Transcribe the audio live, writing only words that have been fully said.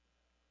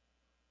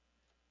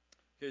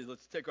Okay,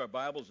 let's take our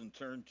Bibles and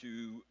turn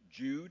to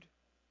Jude,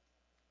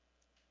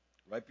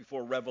 right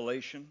before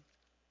Revelation.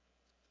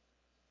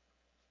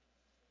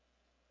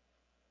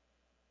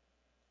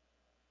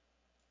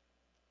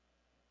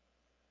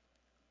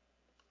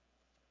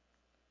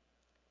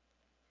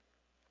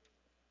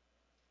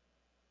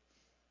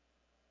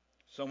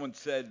 Someone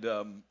said,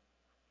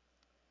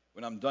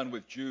 when I'm done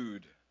with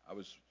Jude, I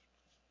was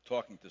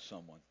talking to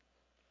someone,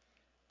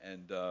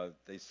 and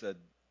they said,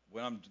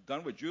 when I'm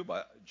done with Jude,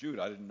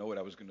 I didn't know what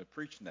I was going to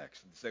preach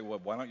next. And they say,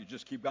 well, why don't you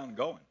just keep on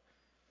going?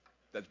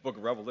 That's Book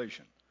of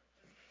Revelation.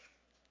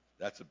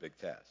 That's a big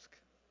task,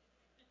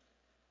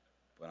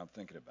 but I'm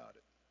thinking about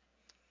it.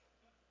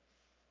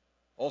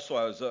 Also,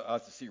 I was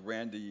out to see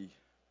Randy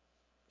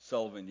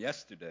Sullivan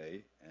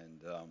yesterday, and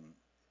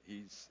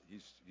he's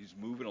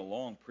moving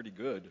along pretty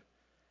good,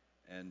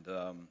 and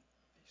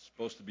he's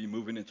supposed to be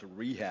moving into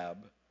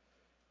rehab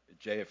at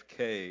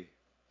JFK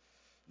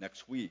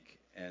next week,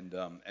 and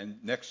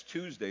next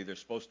Tuesday they're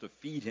supposed to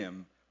feed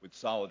him with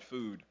solid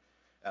food,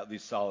 at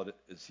least solid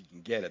as he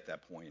can get at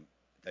that point,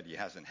 that he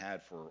hasn't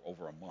had for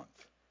over a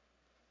month,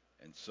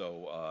 and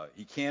so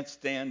he can't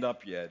stand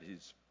up yet.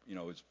 His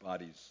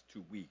body's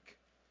too weak.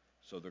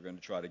 So they're going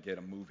to try to get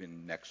him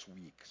moving next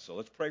week. So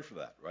let's pray for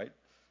that, right?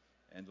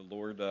 And the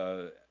Lord,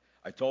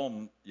 I told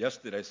him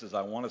yesterday, I says,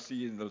 I want to see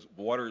you in those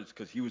waters,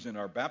 because he was in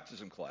our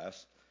baptism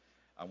class.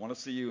 I want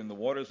to see you in the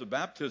waters of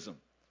baptism.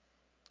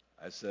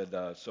 I said,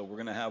 so we're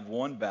going to have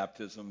one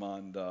baptism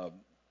on the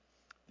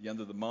end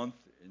of the month,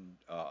 in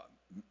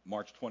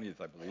March 20th,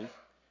 I believe.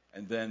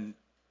 And then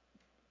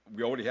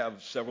we already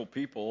have several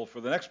people for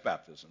the next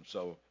baptism.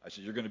 So I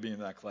said, you're going to be in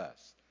that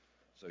class.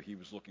 So he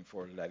was looking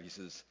forward to that.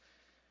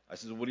 I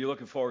said, what are you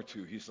looking forward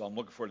to? He said, I'm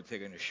looking forward to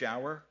taking a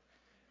shower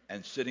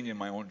and sitting in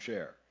my own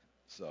chair.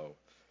 So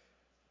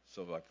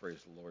I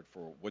praise the Lord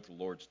for what the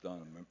Lord's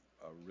done,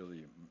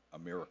 really a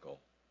miracle,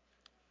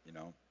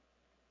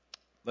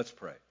 Let's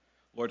pray.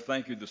 Lord,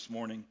 thank you this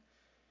morning.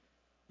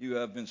 You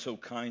have been so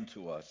kind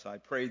to us. I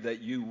pray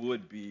that you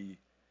would be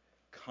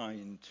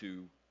kind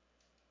to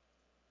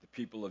the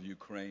people of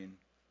Ukraine.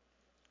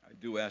 I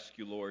do ask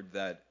you, Lord,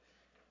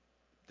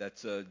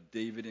 that's a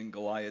David and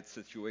Goliath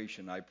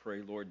situation. I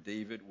pray, Lord,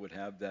 David would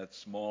have that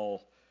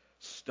small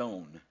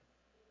stone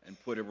and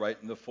put it right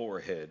in the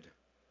forehead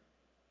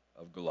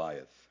of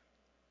Goliath.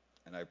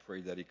 And I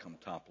pray that he come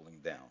toppling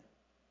down.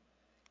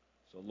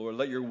 So, Lord,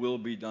 let your will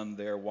be done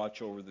there.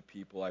 Watch over the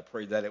people. I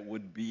pray that it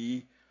would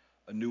be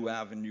a new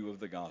avenue of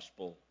the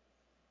gospel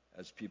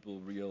as people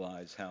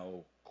realize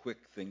how quick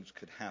things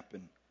could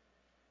happen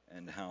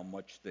and how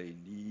much they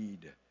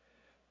need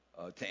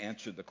to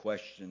answer the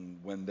question,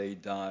 when they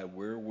die,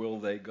 where will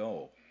they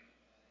go?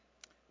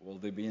 Will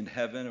they be in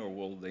heaven or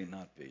will they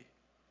not be?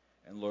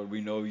 And Lord,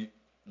 we know,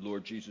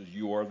 Lord Jesus,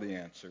 you are the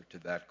answer to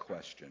that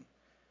question.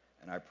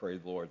 And I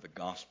pray, Lord, the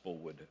gospel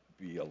would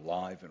be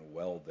alive and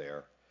well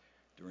there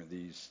during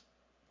these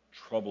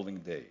troubling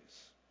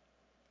days.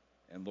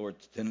 And Lord,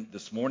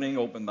 this morning,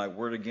 open thy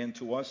word again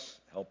to us.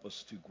 Help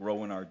us to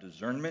grow in our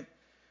discernment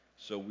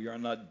so we are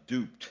not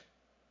duped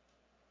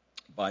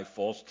by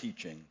false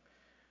teaching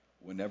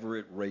whenever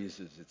it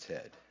raises its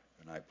head.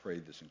 And I pray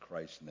this in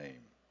Christ's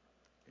name.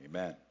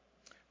 Amen.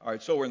 All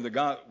right, so we're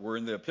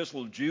in the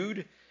epistle of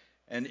Jude,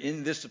 and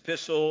in this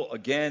epistle,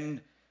 again,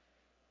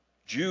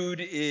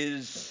 Jude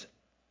is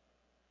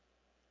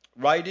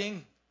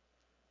writing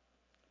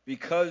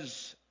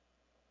because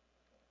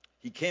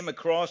he came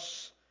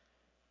across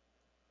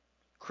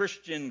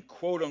Christian,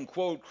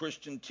 quote-unquote,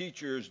 Christian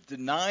teachers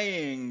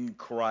denying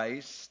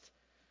Christ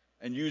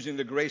and using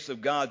the grace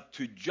of God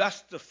to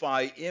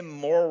justify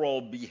immoral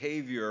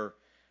behavior.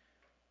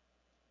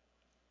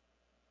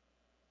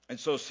 And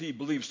so he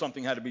believed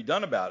something had to be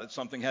done about it,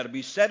 something had to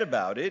be said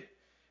about it,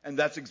 and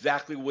that's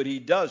exactly what he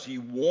does. He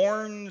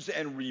warns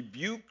and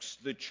rebukes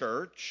the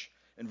church.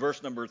 In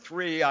verse number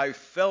 3, I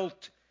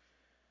felt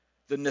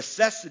the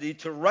necessity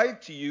to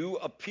write to you,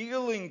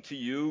 appealing to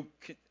you,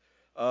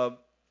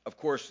 of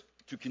course,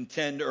 to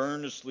contend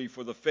earnestly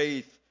for the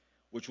faith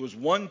which was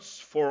once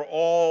for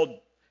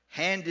all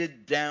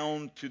handed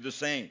down to the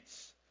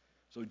saints.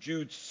 So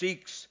Jude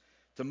seeks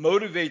to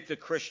motivate the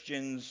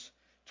Christians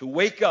to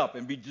wake up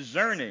and be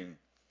discerning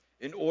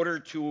in order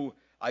to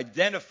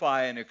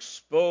identify and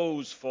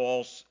expose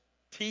false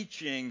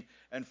teaching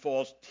and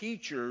false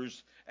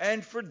teachers,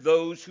 and for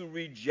those who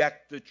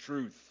reject the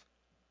truth.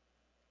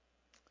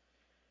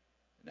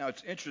 Now,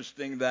 it's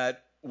interesting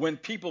that when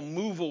people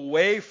move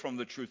away from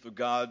the truth of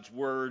God's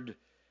word,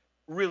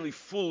 really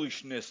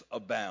foolishness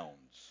abounds.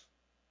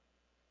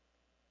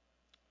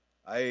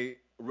 I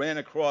ran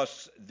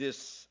across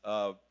this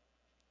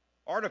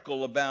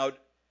article about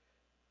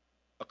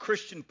a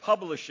Christian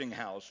publishing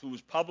house who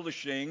was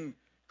publishing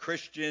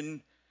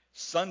Christian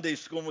Sunday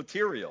school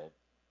material.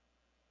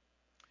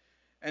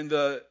 And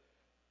the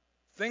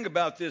thing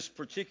about this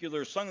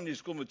particular Sunday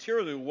school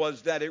material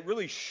was that it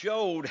really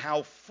showed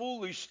how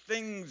foolish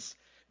things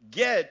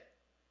get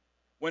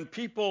when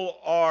people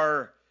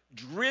are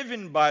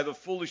driven by the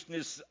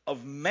foolishness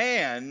of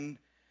man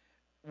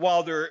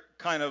while they're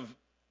kind of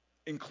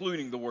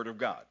including the Word of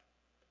God.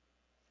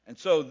 And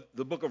so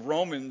the book of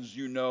Romans,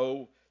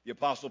 the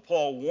Apostle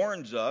Paul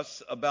warns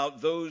us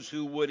about those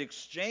who would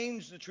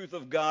exchange the truth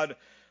of God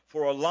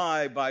for a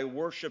lie by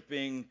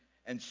worshiping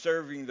and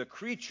serving the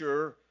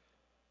creature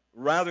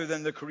rather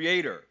than the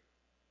Creator.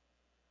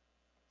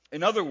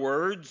 In other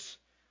words,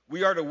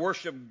 we are to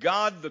worship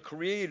God, the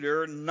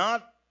Creator,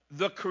 not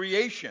the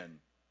creation.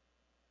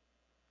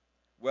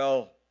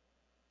 Well,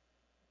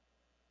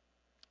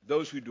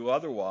 those who do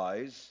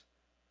otherwise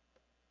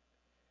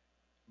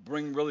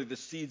bring really the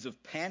seeds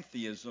of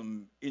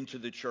pantheism into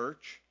the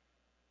church.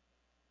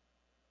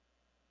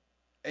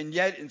 And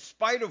yet, in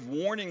spite of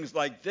warnings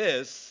like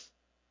this,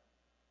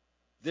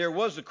 there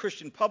was a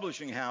Christian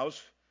publishing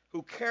house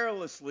who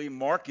carelessly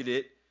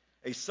marketed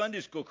a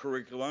Sunday school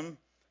curriculum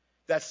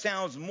that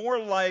sounds more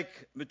like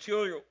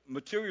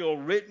material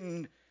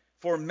written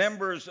for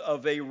members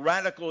of a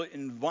radical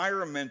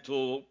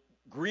environmental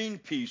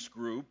Greenpeace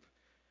group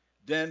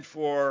than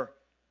for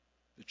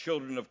the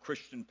children of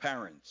Christian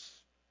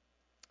parents.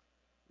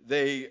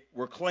 They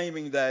were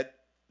claiming that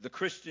the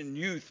Christian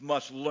youth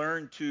must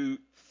learn to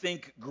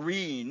think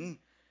green,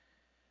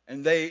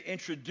 and they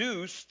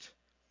introduced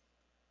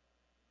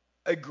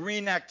a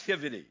green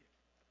activity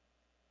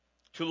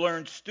to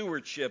learn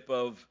stewardship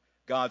of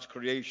God's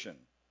creation.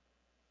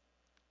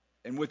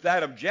 And with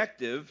that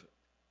objective,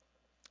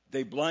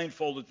 they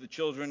blindfolded the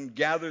children,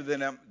 gathered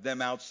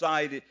them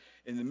outside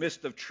in the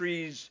midst of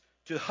trees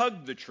to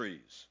hug the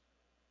trees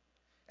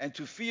and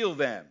to feel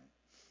them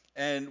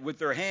and with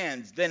their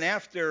hands. Then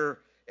after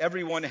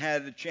everyone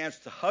had the chance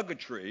to hug a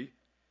tree,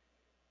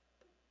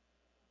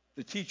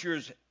 the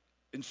teachers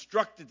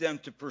instructed them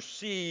to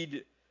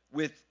proceed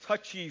with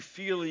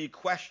touchy-feely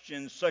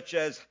questions such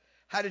as,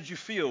 how did you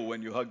feel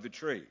when you hugged the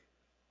tree?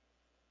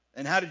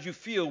 And how did you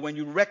feel when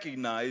you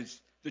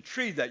recognized the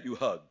tree that you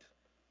hugged?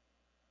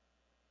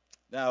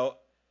 Now,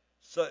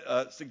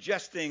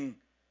 suggesting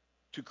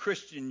to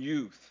Christian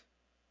youth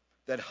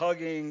that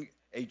hugging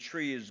a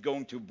tree is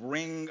going to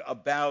bring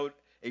about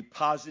a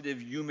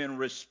positive human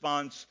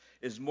response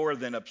is more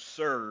than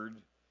absurd.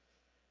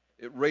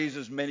 It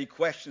raises many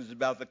questions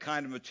about the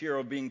kind of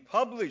material being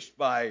published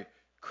by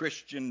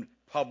Christian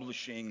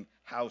publishing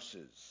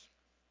houses.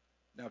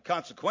 Now,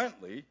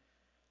 consequently,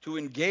 to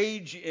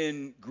engage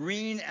in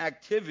green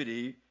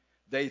activity,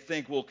 they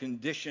think will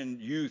condition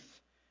youth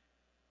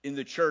in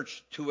the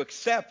church to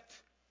accept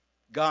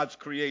God's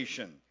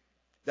creation.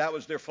 That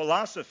was their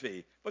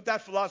philosophy. But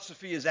that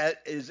philosophy is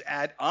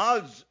at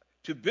odds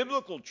to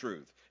biblical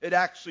truth. It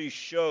actually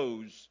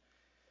shows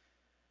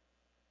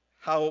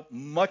how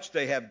much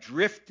they have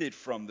drifted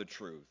from the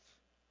truth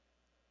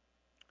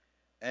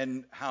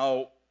and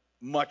how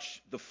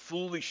much the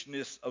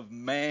foolishness of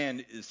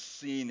man is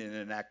seen in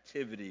an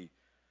activity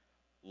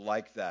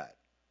like that.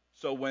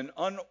 So when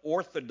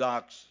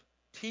unorthodox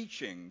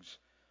teachings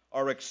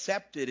are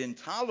accepted and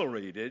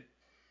tolerated,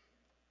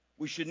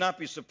 we should not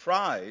be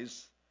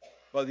surprised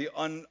by the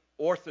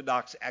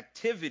unorthodox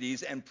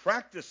activities and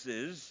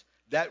practices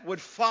that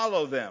would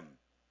follow them,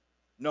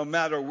 no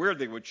matter where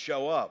they would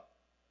show up.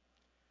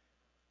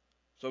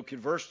 So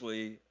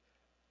conversely,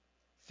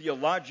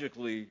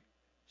 theologically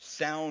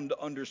sound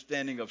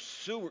understanding of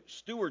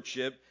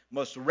stewardship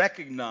must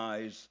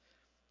recognize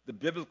the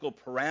biblical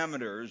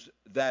parameters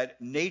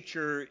that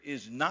nature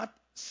is not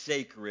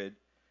sacred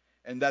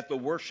and that the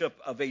worship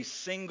of a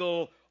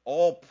single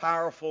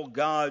all-powerful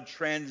God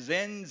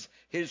transcends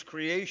his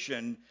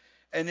creation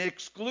and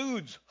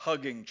excludes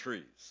hugging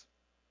trees.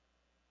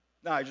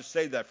 Now, I just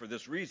say that for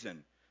this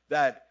reason,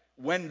 that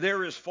when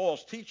there is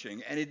false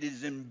teaching and it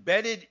is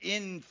embedded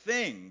in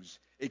things,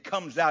 it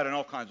comes out in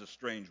all kinds of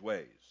strange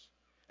ways.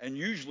 And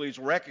usually it's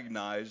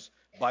recognized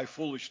by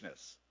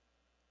foolishness.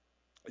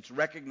 It's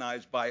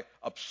recognized by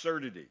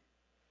absurdity.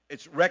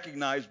 It's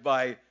recognized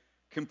by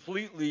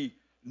completely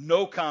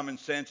no common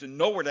sense and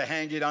nowhere to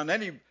hang it on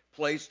any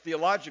place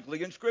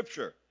theologically in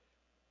Scripture.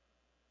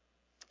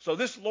 So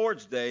this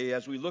Lord's Day,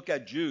 as we look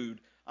at Jude,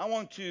 I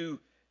want to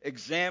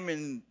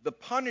examine the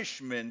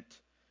punishment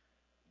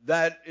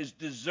that is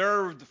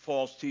deserved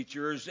false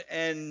teachers,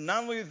 and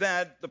not only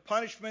that, the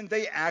punishment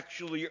they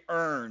actually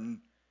earn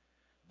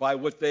by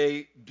what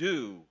they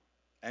do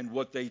and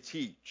what they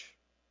teach.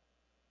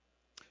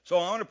 So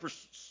I want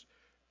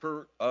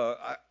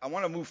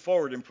to move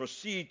forward and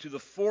proceed to the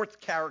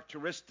fourth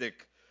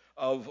characteristic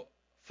of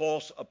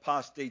false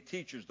apostate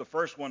teachers. The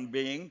first one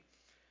being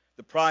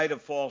the pride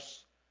of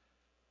false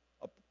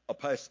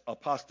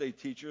apostate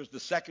teachers. The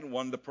second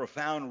one, the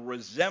profound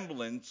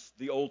resemblance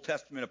the Old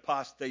Testament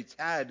apostates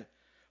had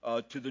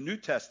to the New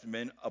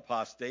Testament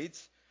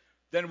apostates.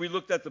 Then we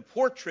looked at the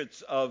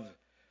portraits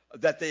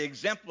that they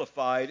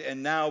exemplified,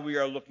 and now we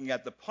are looking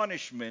at the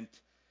punishment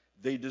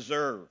they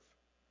deserve.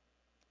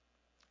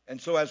 And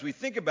so as we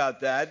think about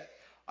that,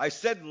 I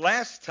said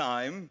last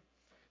time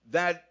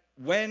that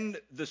when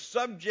the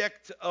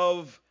subject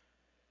of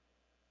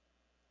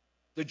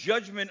the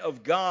judgment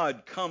of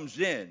God comes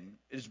in,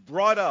 is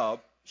brought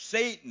up,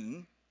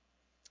 Satan,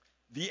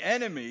 the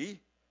enemy,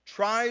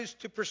 tries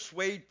to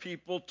persuade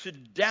people to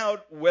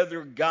doubt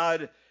whether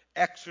God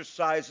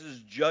exercises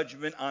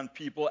judgment on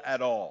people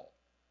at all.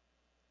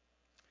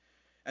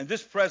 And in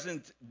this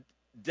present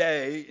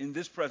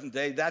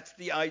day, that's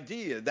the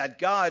idea, that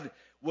God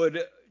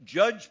would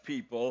judge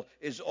people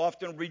is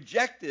often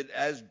rejected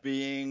as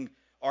being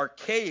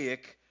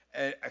archaic,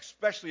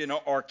 especially an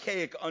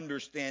archaic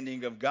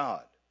understanding of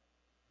God.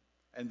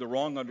 And the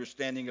wrong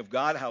understanding of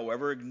God,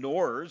 however,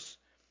 ignores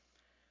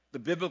the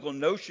biblical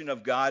notion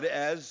of God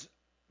as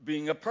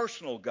being a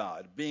personal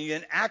God, being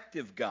an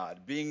active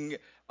God, being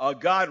a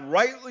God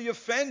rightly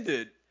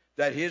offended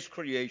that his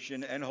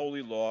creation and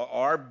holy law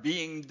are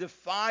being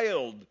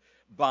defiled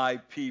by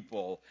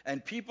people,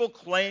 and people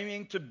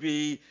claiming to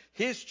be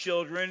his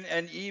children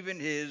and even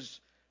his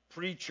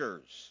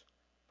preachers.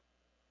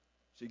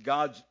 See,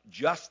 God's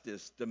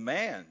justice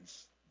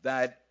demands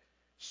that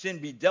sin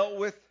be dealt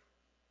with,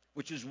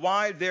 which is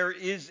why there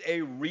is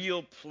a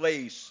real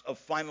place of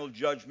final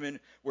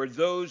judgment where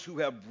those who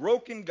have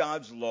broken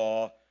God's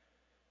law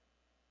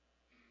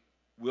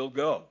will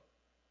go.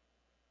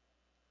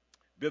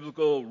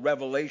 Biblical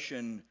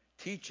revelation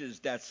teaches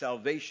that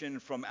salvation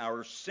from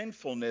our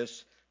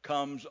sinfulness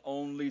comes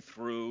only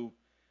through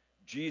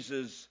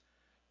Jesus'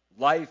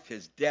 life,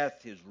 his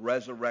death, his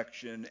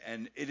resurrection,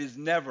 and it is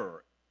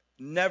never,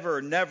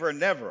 never, never,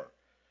 never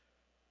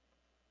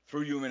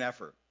through human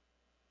effort.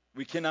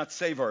 We cannot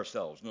save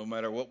ourselves no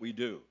matter what we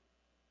do.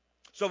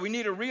 So we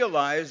need to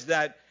realize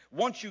that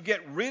once you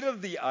get rid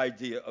of the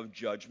idea of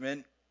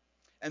judgment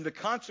and the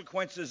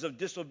consequences of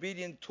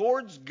disobedience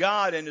towards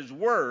God and his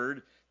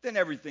word, then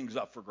everything's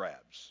up for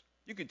grabs.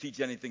 You can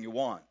teach anything you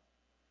want.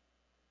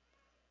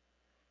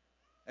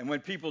 And when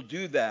people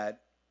do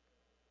that,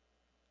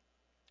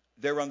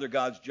 they're under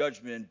God's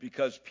judgment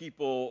because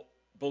people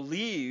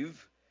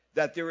believe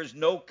that there is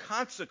no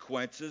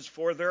consequences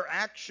for their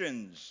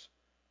actions.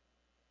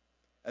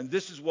 And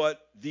this is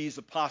what these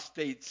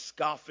apostate,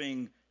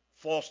 scoffing,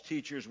 false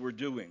teachers were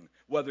doing.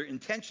 Whether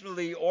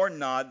intentionally or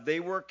not, they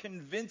were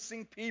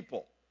convincing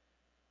people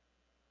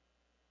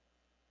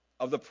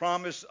of the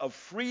promise of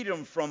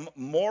freedom from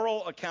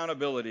moral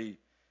accountability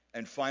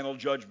and final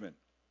judgment.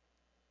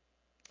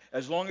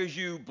 As long as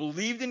you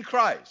believed in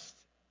Christ,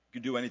 you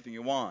can do anything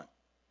you want.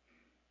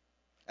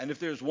 And if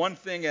there's one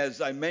thing, as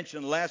I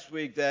mentioned last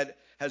week, that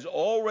has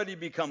already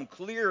become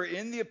clear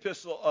in the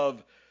epistle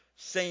of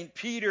St.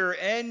 Peter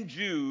and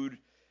Jude,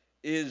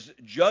 is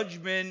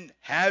judgment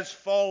has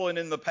fallen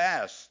in the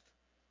past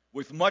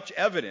with much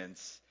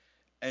evidence,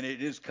 and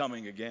it is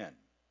coming again.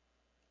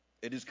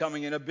 It is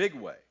coming in a big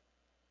way.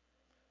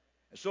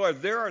 So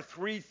there are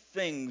three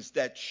things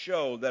that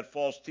show that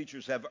false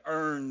teachers have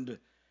earned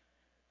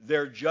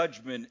their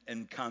judgment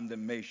and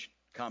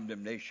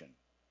condemnation.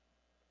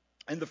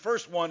 And the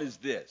first one is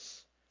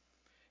this.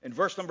 In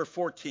verse number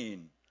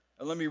 14,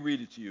 and let me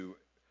read it to you,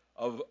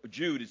 of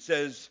Jude, it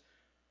says,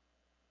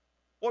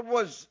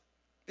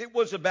 it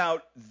was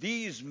about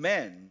these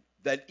men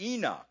that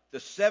Enoch,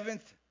 the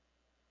seventh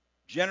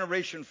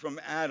generation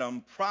from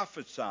Adam,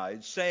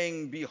 prophesied,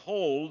 saying,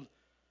 Behold,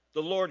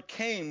 the Lord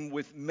came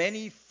with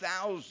many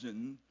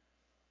thousands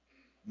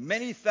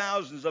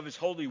of his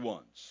holy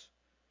ones.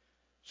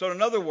 So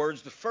in other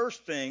words, the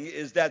first thing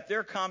is that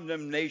their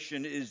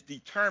condemnation is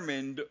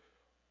determined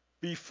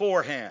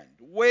beforehand,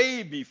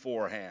 way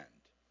beforehand.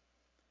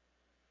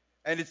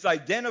 And it's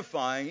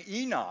identifying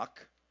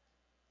Enoch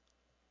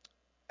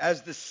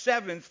as the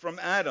seventh from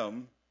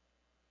Adam,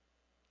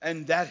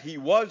 and that he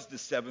was the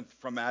seventh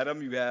from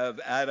Adam. You have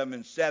Adam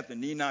and Seth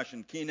and Enosh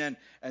and Kenan,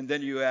 and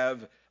then you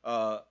have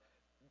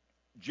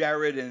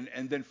Jared,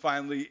 and then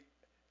finally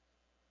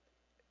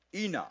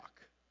Enoch.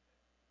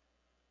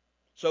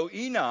 So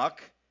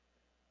Enoch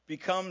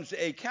becomes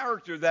a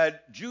character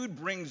that Jude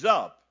brings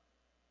up,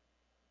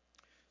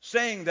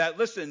 saying that,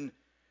 listen,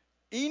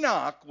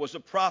 Enoch was a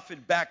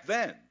prophet back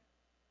then,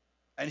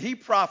 and he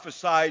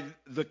prophesied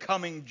the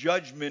coming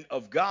judgment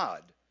of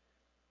God.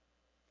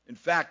 In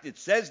fact, it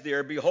says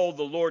there, Behold,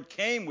 the Lord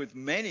came with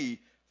many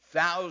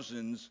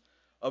thousands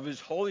of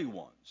his holy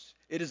ones.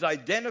 It is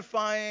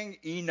identifying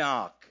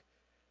Enoch.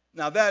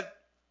 Now, that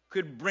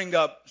could bring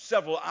up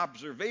several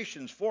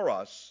observations for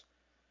us.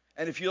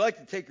 And if you like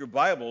to take your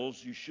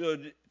Bibles, you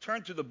should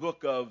turn to the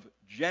book of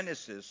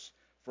Genesis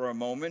for a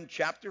moment,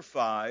 chapter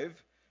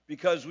 5,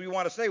 because we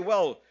want to say,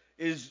 well,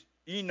 is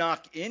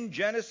Enoch in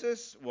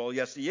Genesis? Well,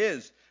 yes, he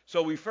is.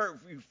 So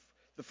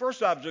the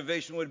first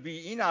observation would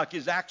be Enoch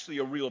is actually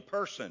a real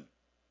person.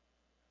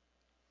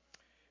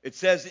 It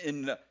says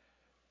in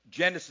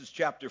Genesis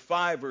chapter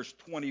 5, verse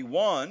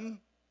 21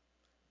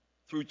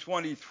 through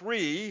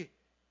 23,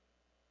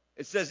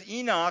 it says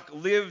Enoch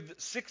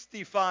lived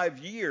 65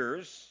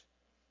 years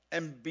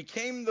and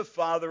became the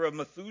father of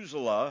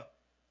Methuselah.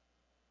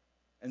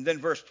 And then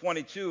verse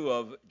 22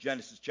 of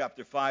Genesis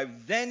chapter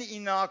 5, Then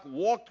Enoch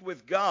walked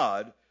with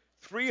God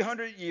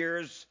 300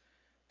 years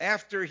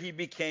after he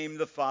became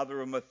the father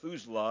of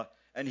Methuselah,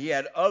 and he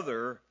had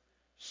other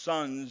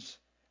sons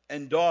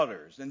and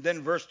daughters. And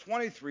then verse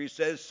 23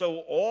 says, So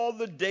all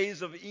the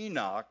days of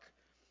Enoch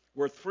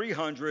were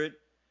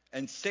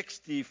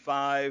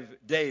 365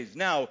 days.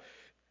 Now,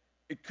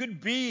 it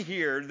could be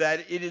here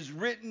that it is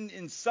written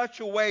in such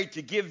a way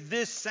to give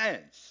this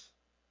sense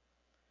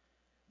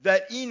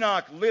that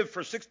Enoch lived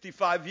for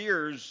 65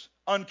 years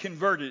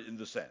unconverted in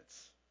the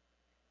sense.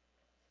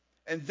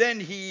 And then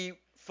he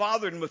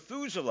fathered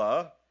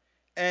Methuselah,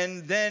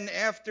 and then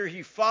after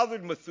he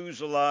fathered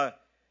Methuselah,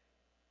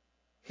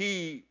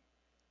 he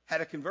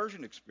had a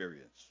conversion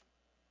experience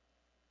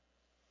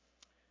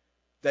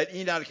that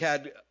Enoch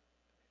had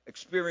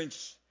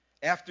experienced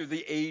after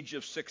the age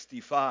of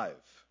 65.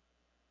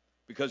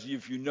 Because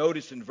if you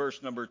notice in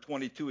verse number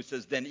 22, it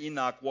says, then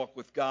Enoch walked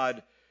with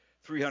God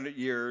 300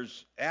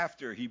 years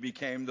after he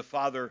became the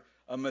father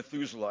of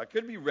Methuselah. It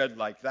could be read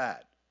like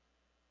that.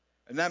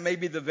 And that may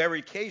be the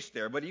very case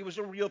there, but he was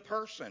a real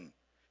person.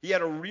 He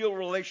had a real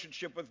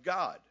relationship with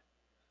God.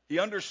 He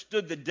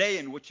understood the day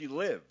in which he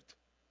lived.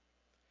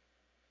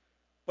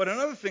 But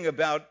another thing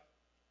about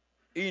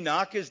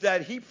Enoch is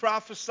that he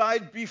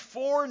prophesied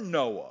before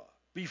Noah,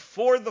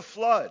 before the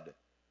flood.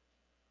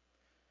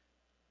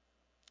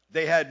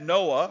 They had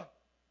Noah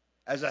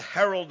as a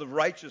herald of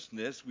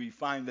righteousness. We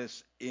find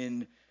this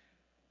in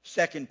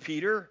 2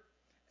 Peter.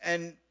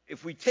 And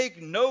if we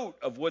take note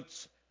of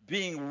what's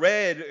being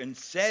read and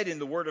said in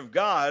the Word of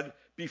God,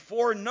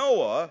 before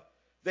Noah,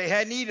 they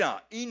had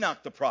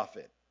Enoch the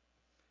prophet.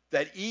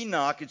 That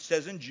Enoch, it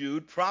says in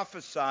Jude,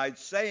 prophesied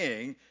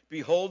saying,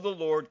 behold, the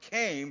Lord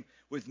came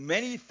with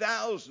many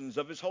thousands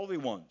of his holy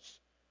ones.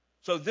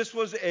 So this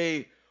was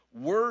a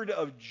word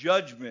of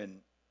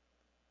judgment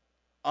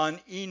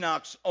on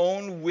Enoch's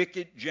own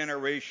wicked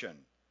generation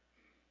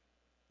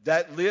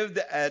that lived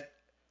at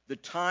the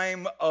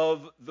time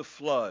of the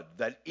flood.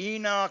 That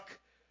Enoch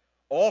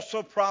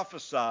also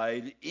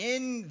prophesied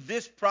in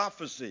this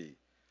prophecy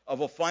of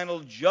a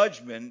final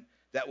judgment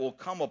that will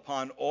come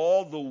upon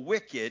all the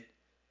wicked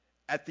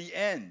at the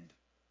end.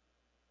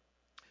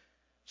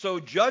 So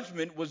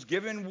judgment was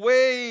given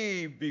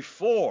way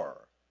before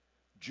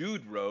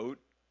Jude wrote.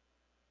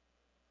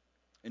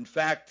 In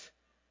fact,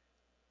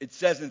 it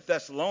says in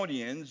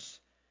Thessalonians,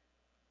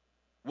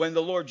 when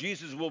the Lord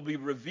Jesus will be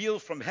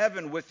revealed from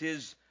heaven with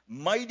his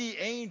mighty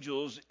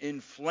angels in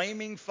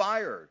flaming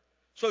fire.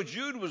 So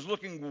Jude was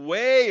looking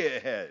way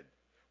ahead,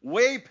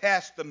 way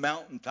past the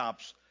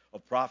mountaintops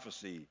of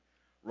prophecy,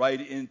 right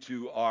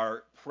into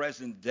our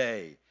present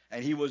day.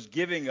 And he was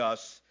giving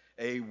us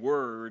a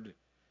word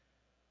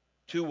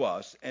to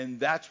us,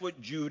 and that's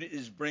what Jude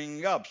is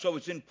bringing up. So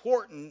it's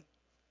important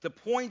to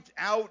point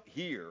out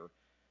here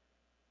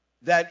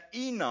that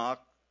Enoch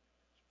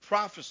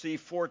prophecy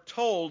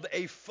foretold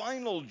a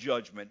final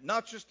judgment,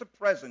 not just a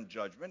present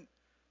judgment,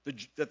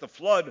 that the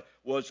flood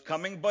was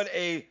coming, but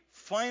a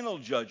final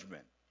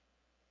judgment.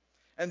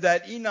 And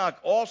that Enoch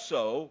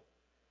also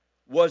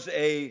was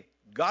a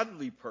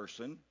godly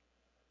person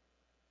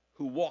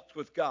who walked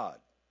with God.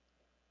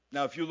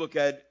 Now, if you look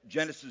at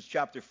Genesis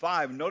chapter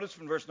 5, notice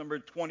from verse number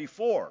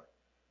 24,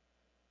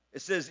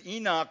 it says,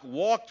 Enoch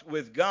walked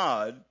with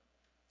God,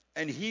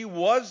 and he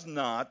was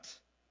not,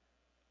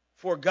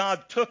 for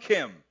God took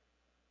him.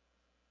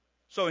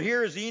 So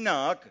here is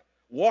Enoch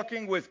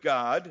walking with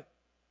God.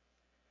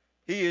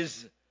 He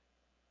is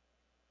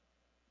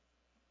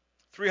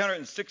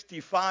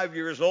 365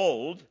 years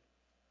old,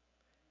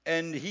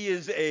 and he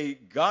is a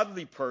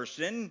godly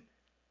person,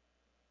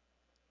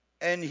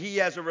 and he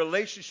has a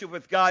relationship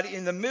with God.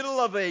 In the middle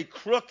of a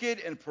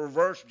crooked and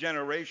perverse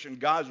generation,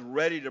 God's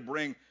ready to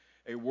bring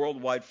a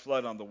worldwide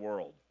flood on the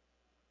world.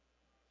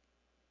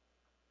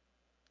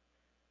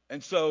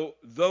 And so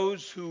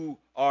those who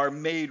are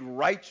made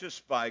righteous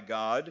by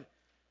God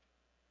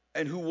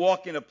and who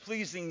walk in a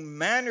pleasing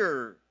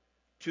manner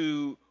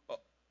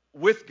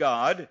with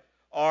God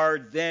are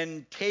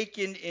then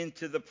taken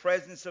into the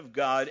presence of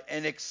God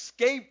and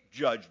escape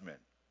judgment.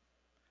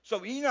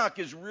 So Enoch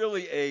is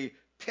really a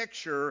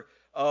picture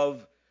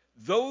of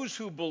those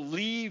who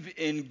believe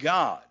in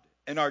God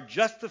and are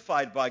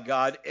justified by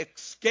God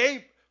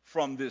escape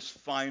from this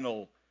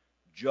final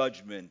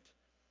judgment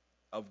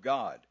of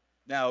God.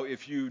 Now,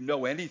 if you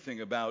know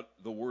anything about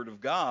the Word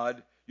of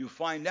God, you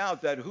find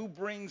out that who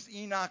brings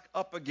Enoch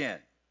up again?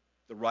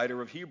 The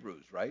writer of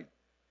Hebrews, right?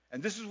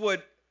 And this is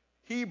what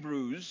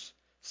Hebrews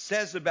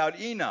says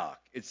about Enoch.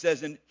 It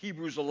says in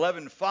Hebrews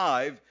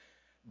 11:5,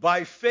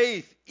 by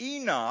faith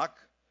Enoch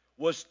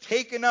was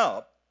taken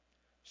up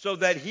so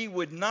that he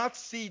would not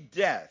see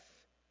death,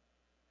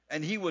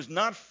 and he was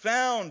not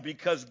found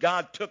because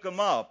God took him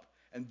up.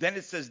 And then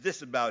it says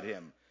this about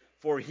him,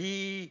 for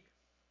he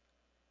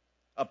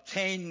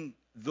obtained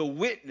the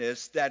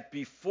witness that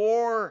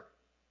before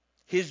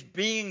his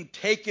being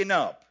taken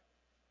up,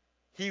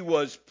 he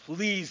was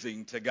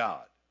pleasing to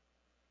God.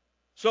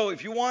 So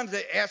if you wanted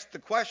to ask the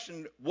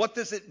question, what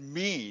does it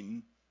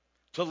mean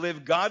to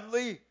live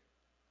godly?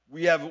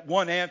 We have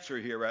one answer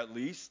here at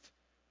least.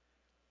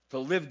 To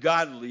live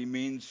godly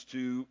means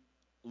to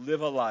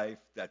live a life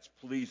that's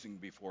pleasing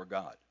before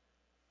God.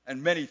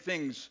 And many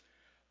things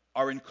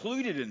are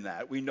included in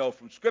that, we know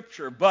from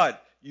Scripture,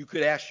 but you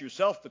could ask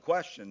yourself the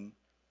question,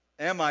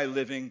 am I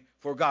living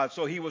for God?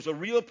 So he was a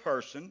real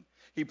person.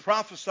 He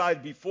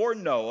prophesied before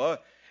Noah.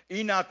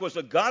 Enoch was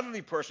a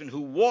godly person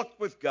who walked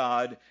with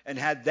God and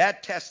had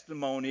that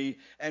testimony.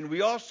 And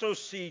we also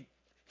see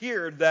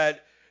here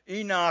that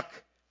Enoch,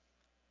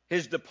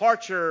 his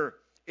departure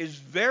is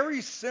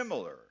very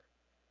similar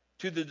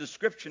to the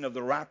description of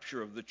the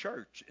rapture of the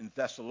church in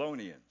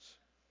Thessalonians.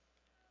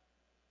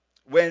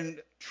 When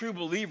true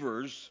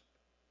believers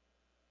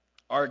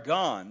are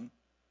gone,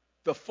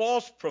 the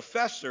false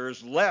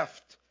professors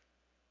left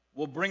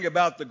will bring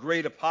about the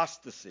great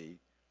apostasy,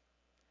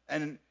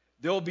 and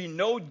there will be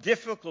no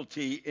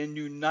difficulty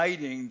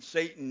in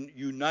Satan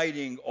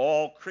uniting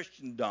all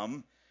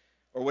Christendom,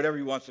 or whatever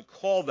he wants to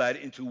call that,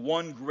 into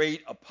one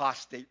great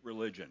apostate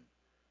religion.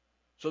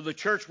 So the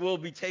church will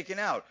be taken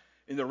out.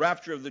 In the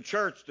rapture of the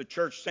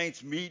church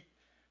saints meet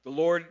the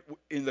Lord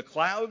in the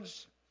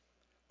clouds.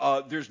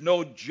 There's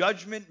no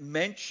judgment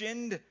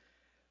mentioned.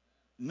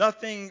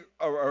 Nothing,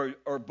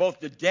 or both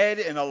the dead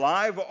and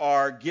alive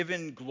are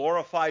given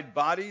glorified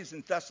bodies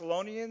in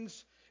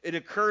Thessalonians. It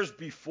occurs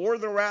before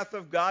the wrath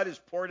of God is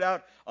poured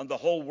out on the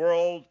whole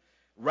world.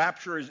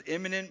 Rapture is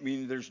imminent,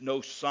 meaning there's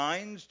no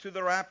signs to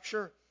the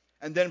rapture.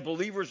 And then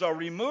believers are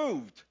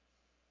removed,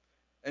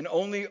 and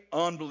only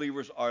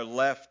unbelievers are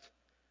left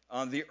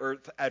on the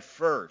earth at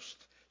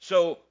first.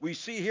 So we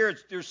see here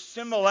there's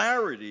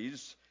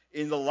similarities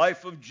in the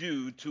life of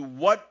Jude to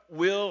what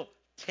will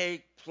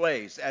take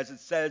place. As it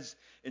says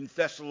in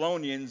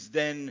Thessalonians,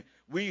 then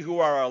we who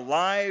are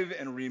alive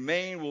and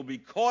remain will be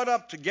caught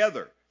up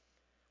together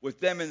with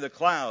them in the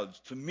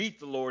clouds to meet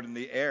the Lord in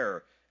the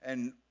air,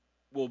 and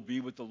will be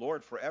with the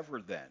Lord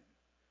forever then.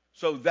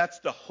 So that's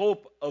the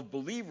hope of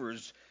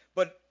believers.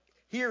 But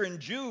here in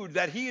Jude,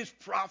 that he is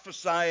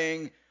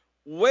prophesying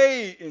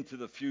way into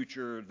the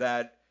future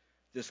that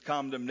this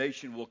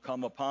condemnation will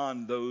come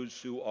upon those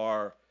who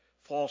are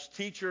false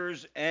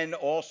teachers and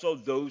also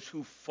those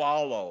who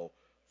follow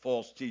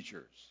false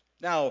teachers.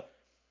 Now,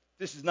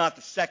 this is not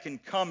the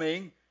second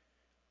coming.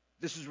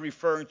 This is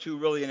referring to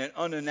really an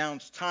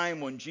unannounced time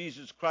when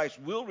Jesus Christ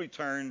will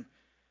return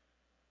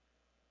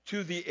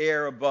to the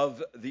air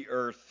above the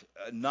earth,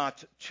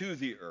 not to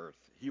the earth.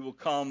 He will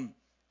come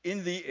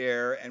in the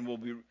air and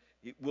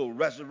will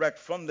resurrect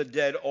from the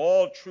dead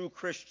all true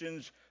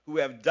Christians who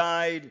have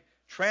died,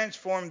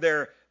 transform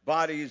their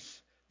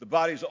bodies, the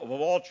bodies of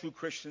all true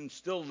Christians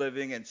still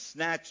living, and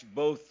snatch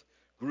both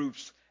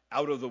groups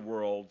out of the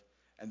world.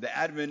 And the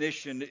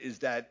admonition is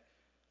that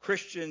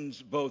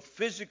Christians, both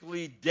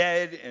physically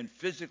dead and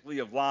physically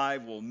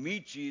alive, will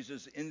meet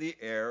Jesus in the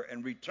air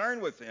and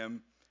return with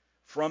him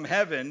from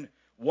heaven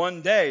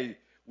one day,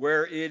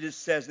 where it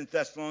says in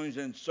Thessalonians,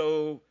 and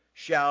so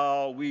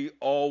shall we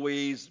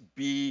always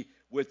be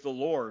with the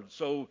Lord.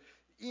 So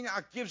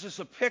Enoch gives us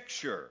a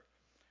picture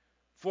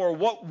for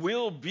what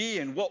will be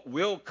and what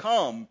will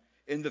come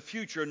in the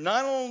future.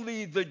 Not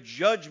only the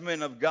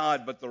judgment of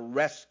God, but the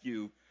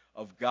rescue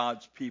of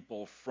God's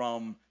people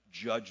from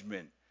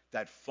judgment,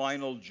 that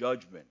final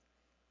judgment.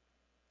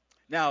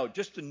 Now,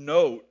 just to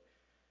note,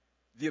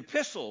 the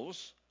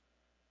epistles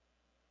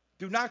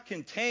do not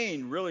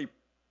contain really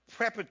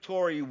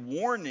preparatory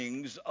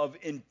warnings of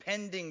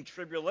impending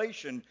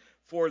tribulation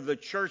for the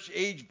church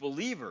age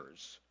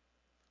believers.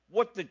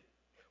 What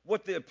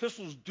the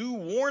epistles do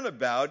warn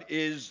about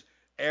is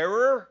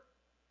error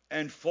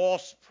and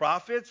false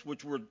prophets,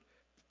 which we're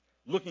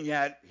looking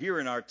at here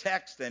in our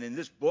text and in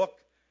this book.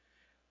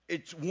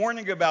 It's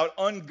warning about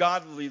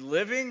ungodly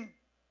living,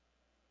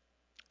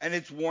 and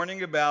it's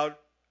warning about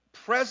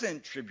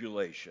present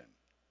tribulation.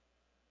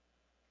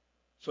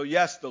 So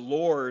yes, the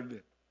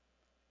Lord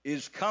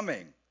is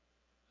coming,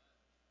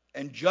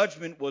 and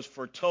judgment was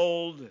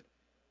foretold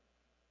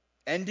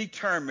and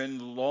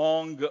determined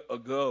long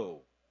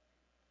ago.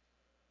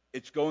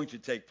 It's going to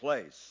take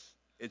place.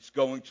 It's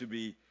going to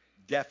be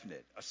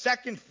definite. A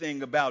second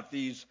thing about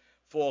these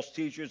false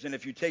teachers, and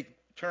if you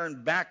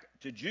turn back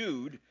to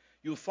Jude,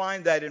 you'll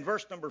find that in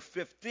verse number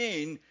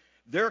 15,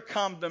 their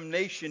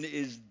condemnation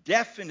is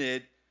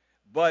definite,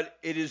 but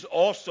it is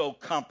also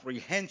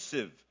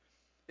comprehensive.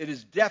 It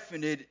is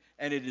definite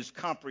and it is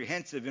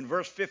comprehensive. In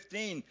verse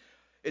 15,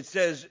 it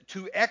says,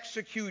 to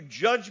execute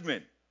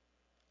judgment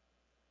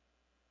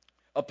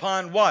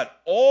upon what?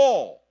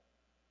 All.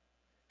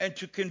 And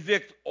to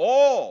convict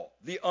all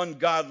the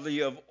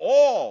ungodly of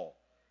all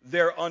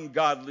their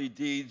ungodly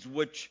deeds,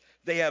 which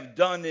they have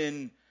done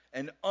in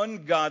an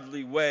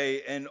ungodly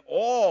way, and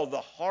all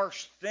the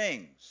harsh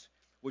things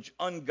which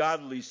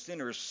ungodly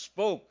sinners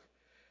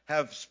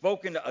have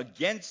spoken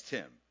against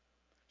him.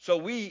 So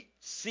we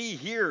see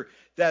here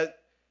that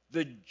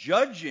the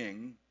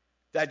judging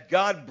that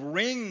God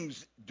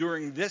brings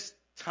during this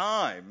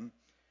time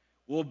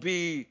will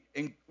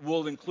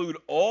include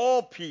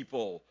all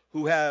people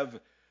who have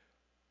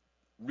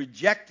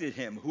rejected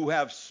him, who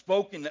have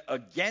spoken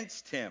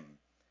against him.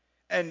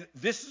 And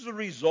this is a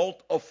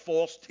result of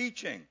false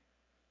teaching.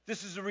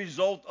 This is a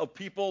result of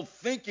people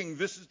thinking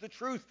this is the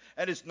truth,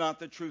 and it's not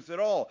the truth at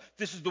all.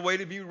 This is the way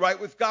to be right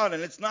with God,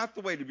 and it's not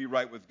the way to be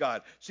right with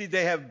God. See,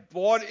 they have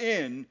bought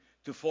in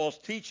to false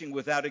teaching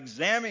without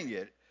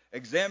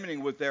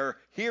examining what they're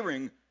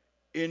hearing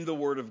in the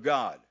Word of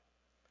God.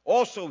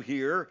 Also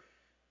here,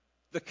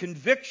 the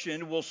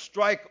conviction will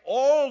strike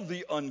all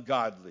the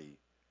ungodly.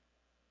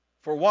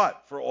 For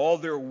what? For all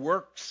their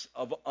works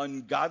of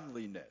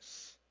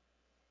ungodliness.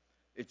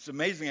 It's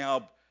amazing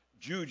how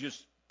Jude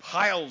just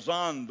piles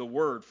on the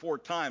word 4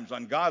 times,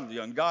 ungodly,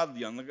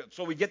 ungodly, ungodly.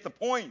 So we get the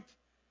point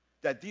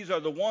that these are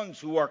the ones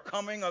who are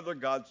coming under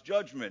God's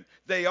judgment.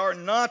 They are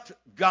not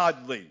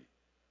godly.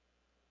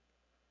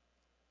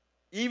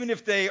 Even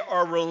if they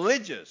are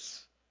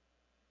religious,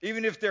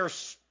 even if they're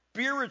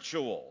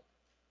spiritual,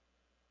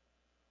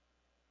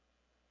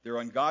 they're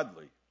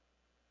ungodly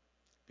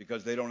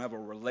because they don't have a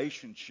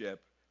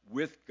relationship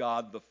with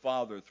God the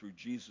Father through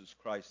Jesus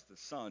Christ the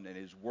Son and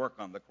his work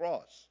on the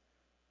cross.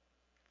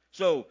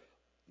 So,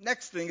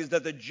 next thing is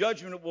that the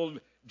judgment will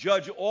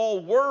judge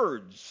all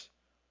words,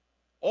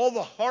 all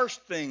the harsh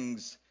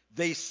things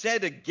they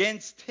said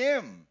against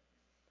him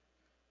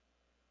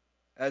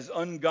as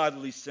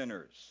ungodly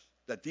sinners.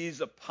 That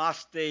these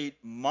apostate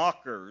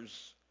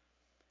mockers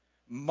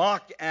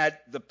mock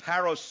at the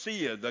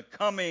parousia, the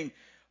coming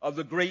of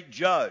the great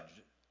judge,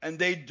 and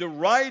they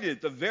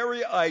derided the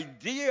very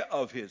idea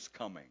of his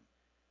coming.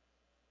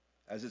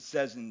 As it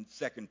says in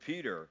 2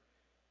 Peter,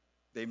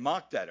 they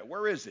mocked at it.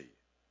 Where is he?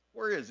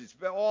 Where is he?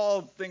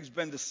 All things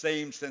been the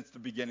same since the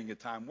beginning of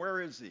time. Where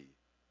is he?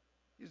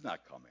 He's not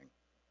coming.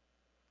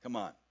 Come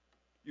on.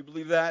 You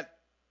believe that?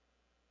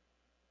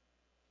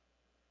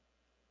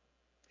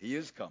 He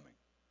is coming.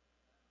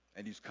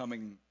 And he's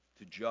coming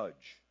to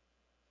judge.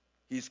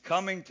 He's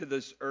coming to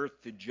this earth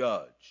to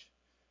judge.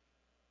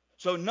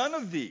 So none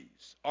of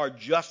these are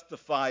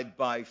justified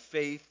by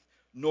faith,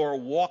 nor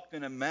walked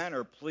in a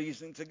manner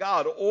pleasing to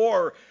God.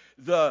 Or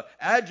the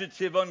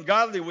adjective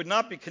ungodly would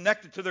not be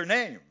connected to their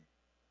name.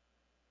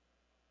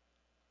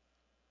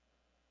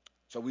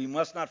 So we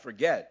must not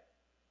forget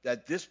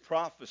that this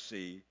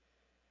prophecy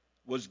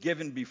was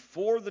given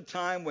before the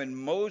time when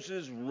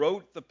Moses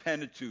wrote the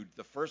Pentateuch,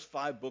 the first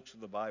 5 books of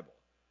the Bible.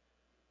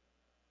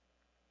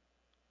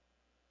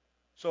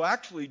 So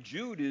actually,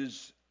 Jude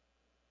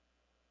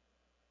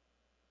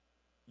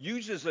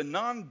uses a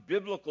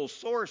non-biblical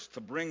source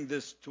to bring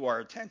this to our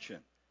attention.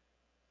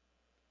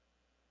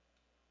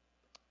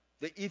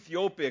 The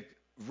Ethiopic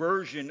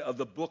version of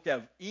the book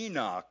of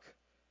Enoch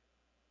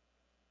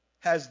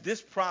has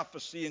this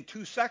prophecy in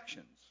 2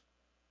 sections.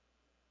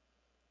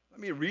 Let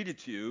me read it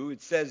to you.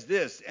 It says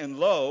this, and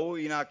lo,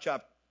 Enoch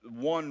chapter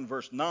 1,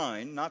 verse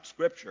 9, not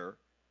scripture,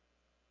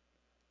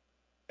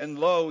 and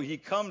lo, he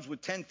comes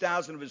with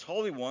 10,000 of his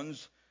holy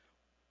ones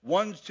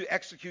to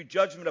execute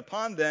judgment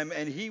upon them,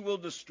 and he will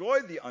destroy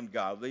the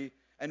ungodly,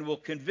 and will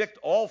convict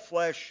all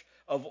flesh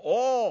of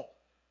all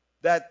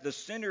that the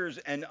sinners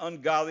and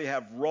ungodly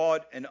have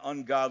wrought and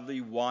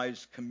ungodly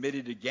wise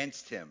committed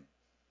against him.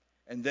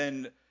 And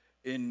then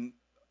in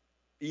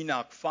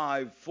Enoch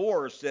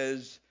 5:4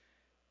 says,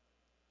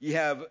 ye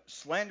have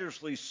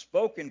slanderously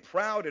spoken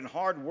proud and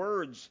hard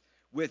words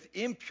with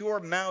impure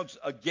mouths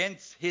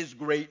against his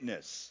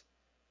greatness.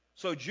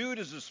 So Jude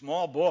is a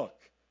small book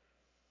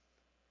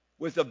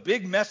with a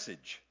big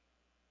message.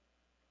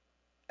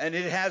 And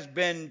it has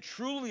been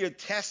truly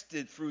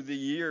attested through the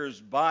years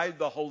by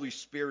the Holy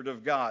Spirit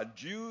of God.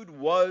 Jude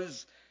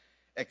was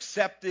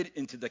accepted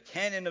into the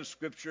canon of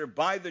Scripture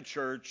by the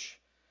church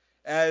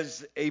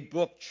as a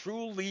book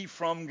truly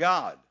from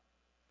God.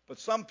 But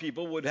some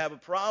people would have a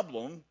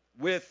problem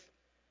with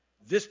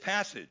this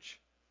passage.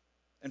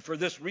 And for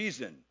this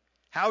reason,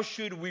 how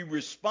should we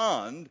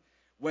respond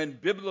when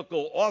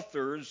biblical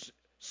authors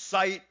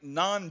cite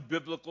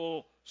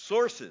non-biblical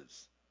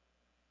sources?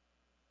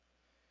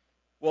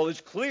 Well,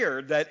 it's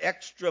clear that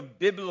extra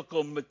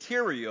biblical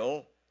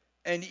material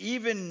and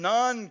even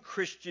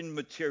non-Christian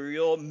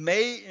material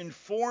may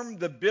inform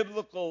the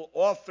biblical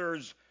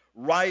author's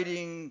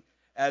writing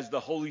as the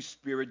Holy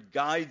Spirit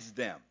guides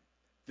them.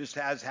 This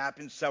has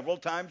happened several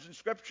times in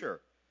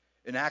Scripture.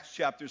 In Acts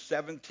chapter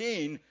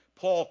 17,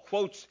 Paul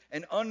quotes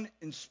an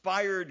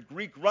uninspired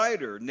Greek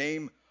writer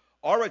named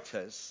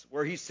Aratus,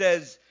 where he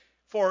says,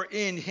 for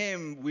in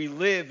him we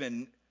live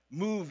and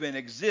move and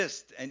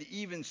exist, and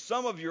even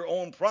some of your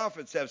own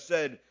prophets have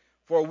said,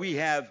 for we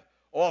are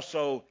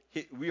also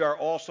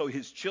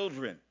his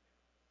children.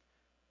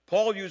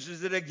 Paul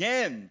uses it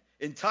again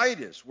in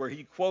Titus, where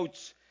he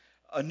quotes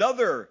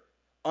another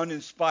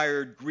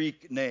uninspired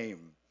Greek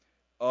name,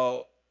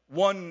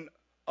 one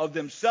of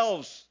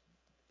themselves,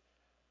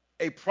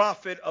 a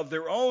prophet of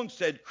their own,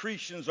 said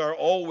Cretans are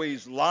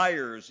always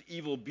liars,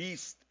 evil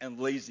beasts, and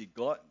lazy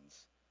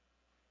gluttons.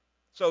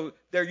 So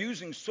they're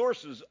using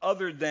sources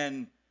other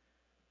than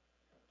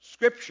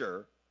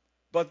Scripture,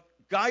 but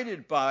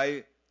guided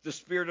by the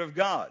Spirit of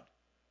God.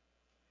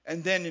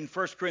 And then in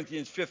 1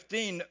 Corinthians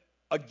 15,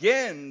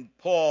 again,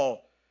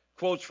 Paul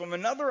quotes from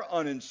another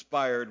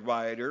uninspired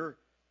writer,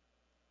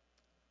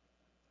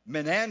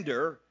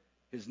 Menander,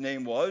 his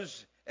name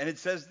was, and it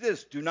says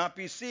this, do not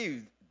be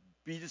deceived.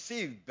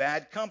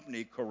 Bad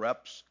company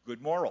corrupts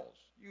good morals.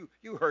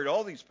 You heard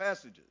all these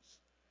passages,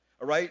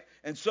 all right?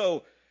 And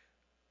so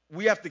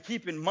we have to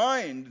keep in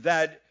mind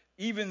that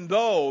even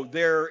though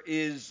there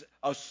is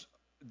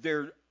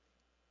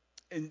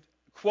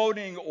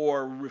quoting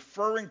or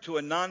referring to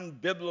a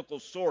non-biblical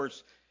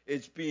source,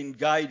 it's being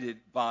guided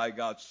by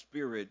God's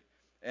Spirit.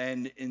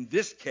 And in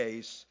this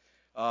case,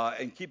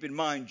 and keep in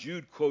mind,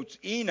 Jude quotes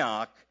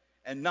Enoch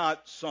and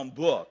not some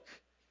book.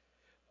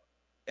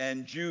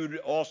 And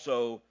Jude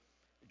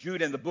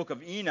and the book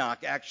of Enoch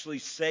actually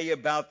say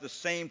about the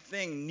same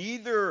thing,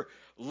 neither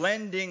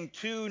lending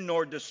to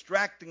nor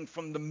distracting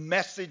from the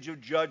message of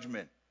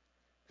judgment,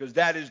 because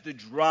that is the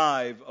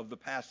drive of the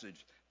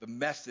passage, the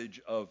message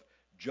of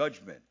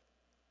judgment.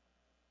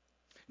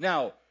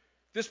 Now,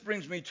 this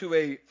brings me to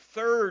a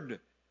third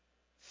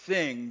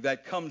thing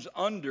that comes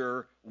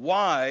under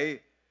why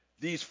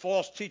these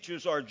false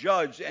teachers are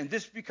judged, and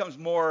this becomes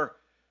more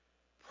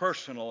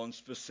personal and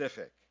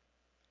specific.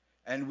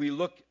 And we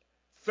look,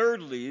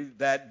 thirdly,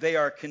 that they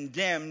are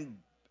condemned.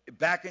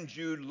 Back in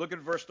Jude, look at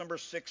verse number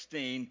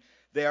 16.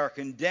 They are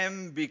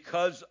condemned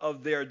because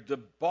of their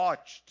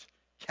debauched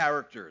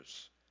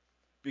characters.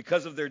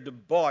 Because of their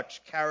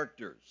debauched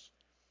characters.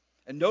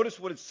 And notice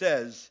what it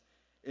says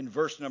in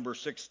verse number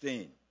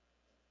 16.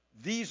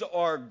 These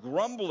are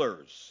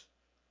grumblers,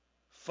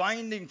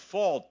 finding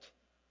fault,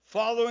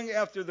 following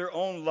after their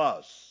own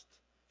lust.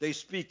 They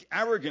speak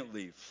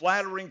arrogantly,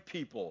 flattering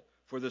people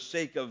for the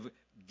sake of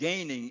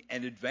gaining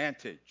an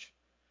advantage.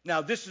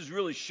 Now, this is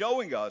really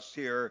showing us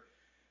here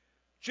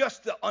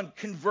just the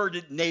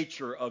unconverted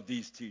nature of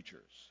these teachers.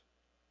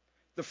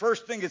 The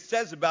first thing it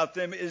says about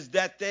them is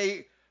that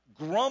they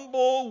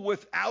grumble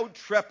without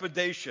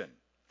trepidation.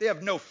 They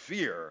have no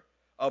fear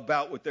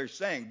about what they're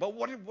saying. But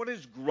what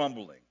is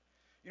grumbling?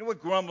 You know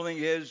what grumbling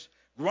is?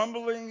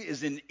 Grumbling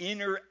is an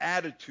inner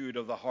attitude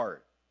of the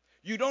heart.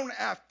 You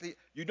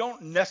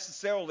don't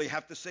necessarily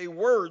have to say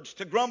words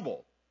to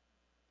grumble.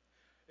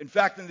 In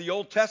fact, in the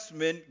Old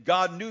Testament,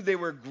 God knew they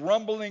were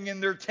grumbling in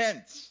their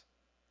tents,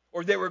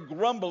 or they were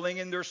grumbling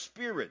in their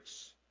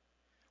spirits,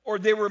 or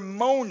they were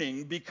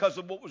moaning because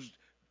of what was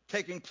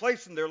taking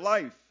place in their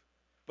life.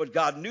 But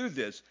God knew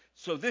this.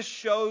 So this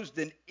shows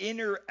an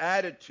inner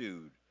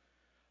attitude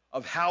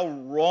of how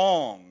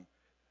wrong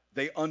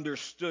they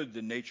understood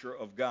the nature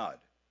of God.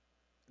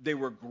 They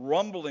were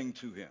grumbling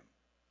to him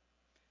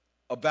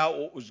about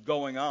what was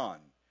going on.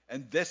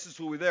 And this is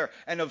who were there.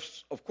 And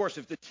of course,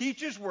 if the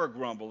teachers were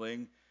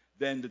grumbling,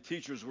 then the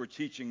teachers were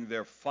teaching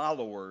their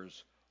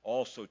followers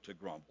also to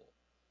grumble.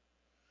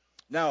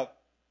 Now,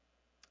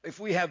 if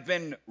we have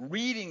been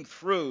reading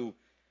through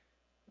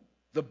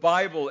the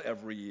Bible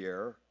every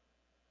year,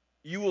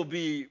 you will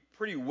be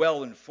pretty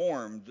well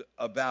informed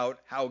about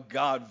how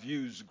God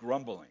views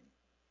grumbling.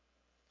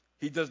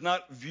 He does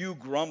not view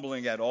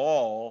grumbling at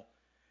all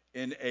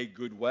in a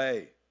good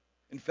way.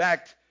 In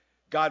fact,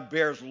 God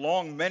bears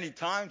long many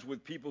times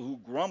with people who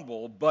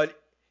grumble, but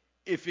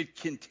if it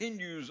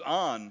continues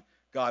on,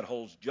 God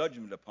holds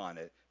judgment upon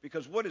it.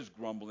 Because what is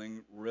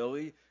grumbling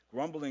really?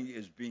 Grumbling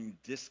is being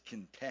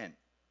discontent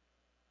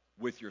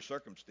with your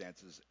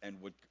circumstances and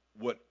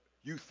what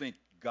you think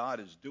God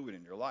is doing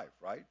in your life,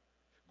 right?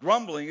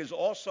 Grumbling is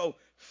also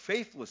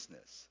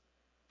faithlessness.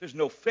 There's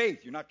no faith.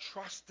 You're not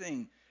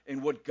trusting in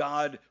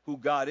who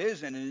God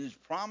is, and in his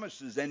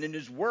promises and in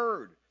his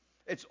word.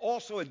 It's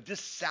also a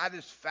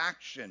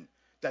dissatisfaction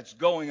that's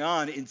going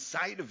on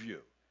inside of you.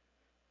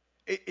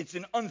 It's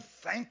an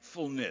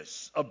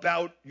unthankfulness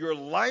about your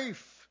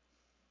life.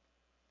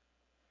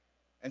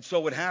 And so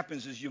what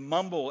happens is you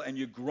mumble and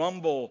you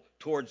grumble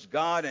towards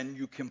God and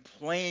you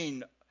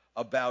complain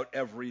about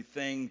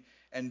everything,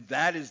 and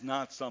that is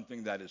not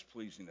something that is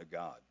pleasing to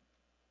God.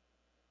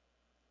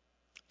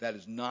 That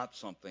is not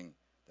something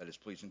that is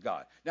pleasing to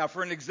God. Now,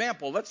 for an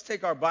example, let's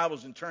take our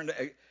Bibles and turn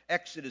to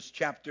Exodus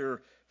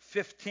chapter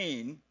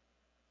 15.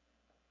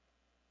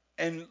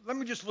 And let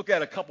me just look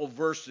at a couple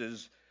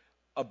verses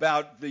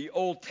about the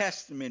Old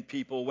Testament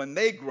people when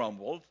they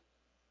grumbled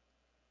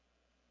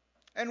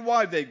and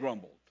why they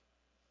grumbled.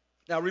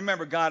 Now,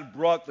 remember, God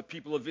brought the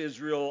people of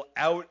Israel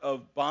out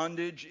of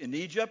bondage in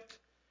Egypt,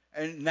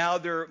 and now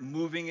they're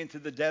moving into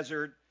the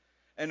desert.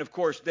 And, of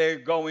course, they're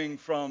going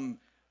from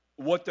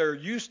what they're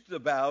used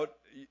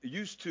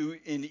to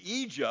in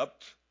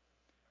Egypt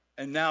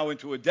and now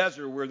into a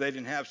desert where they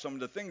didn't have some of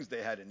the things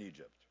they had in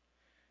Egypt.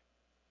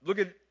 Look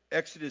at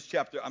Exodus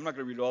chapter, I'm not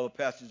going to read all the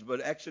passages,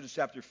 but Exodus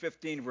chapter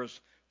 15, verse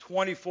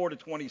 24 to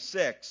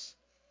 26.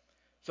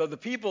 So the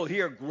people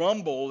here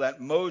grumbled at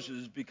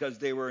Moses because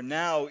they were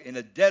now in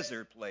a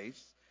desert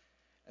place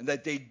and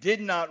that they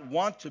did not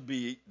want to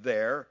be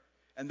there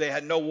and they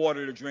had no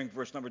water to drink.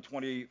 Verse number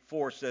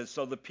 24 says,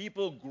 so the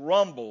people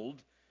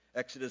grumbled,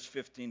 Exodus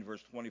 15,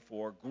 verse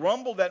 24,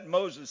 grumbled at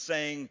Moses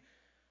saying,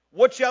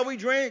 what shall we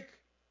drink?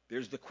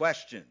 There's the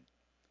question.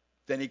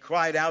 Then he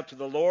cried out to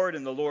the Lord,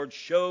 and the Lord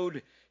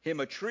showed him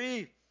a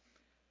tree,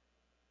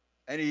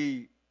 and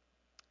he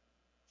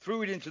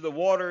threw it into the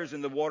waters,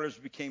 and the waters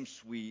became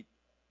sweet.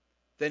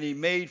 Then he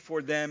made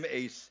for them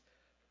a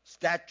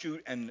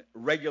statute and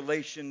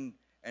regulation,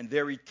 and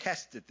there he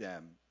tested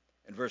them.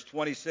 In verse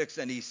 26,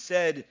 and he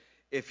said,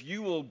 if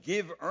you will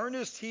give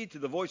earnest heed to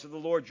the voice of the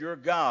Lord your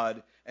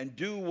God, and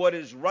do what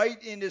is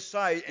right in his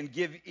sight, and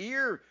give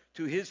ear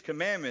to his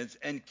commandments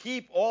and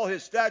keep all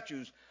his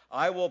statutes,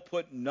 I will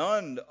put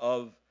none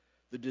of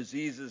the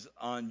diseases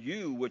on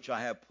you which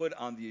I have put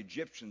on the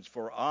Egyptians,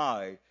 for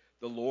I,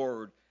 the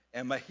Lord,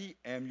 am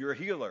your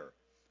healer.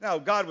 Now,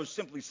 God was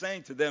simply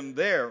saying to them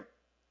there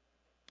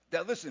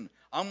that, listen,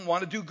 I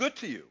want to do good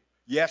to you.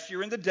 Yes,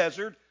 you're in the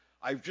desert.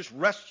 I've just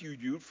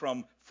rescued you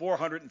from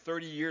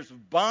 430 years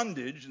of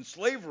bondage and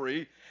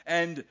slavery,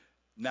 and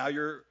now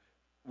I'm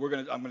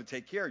going to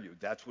take care of you.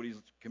 That's what he's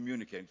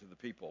communicating to the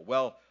people.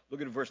 Well,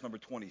 look at verse number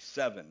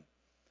 27.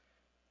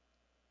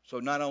 So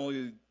not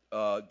only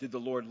did the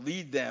Lord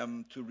lead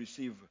them to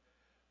receive,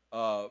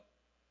 well,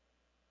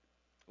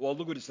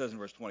 look what it says in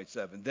verse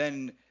 27.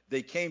 Then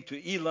they came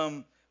to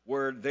Elim,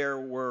 where there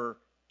were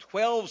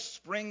 12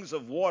 springs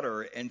of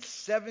water and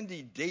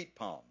 70 date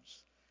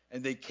palms,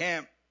 and they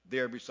camped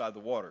there beside the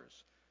waters.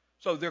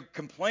 So they're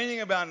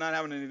complaining about not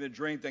having anything to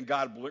drink, then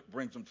God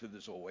brings them to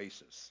this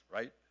oasis,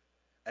 right?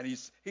 And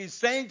he's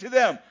saying to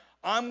them,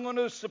 I'm going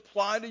to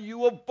supply to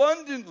you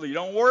abundantly.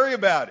 Don't worry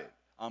about it.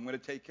 I'm going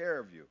to take care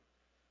of you.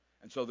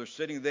 And so they're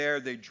sitting there.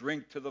 They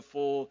drink to the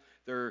full.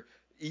 They're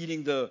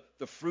eating the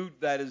fruit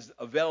that is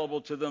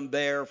available to them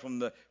there from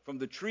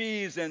the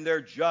trees, and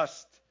they're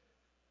just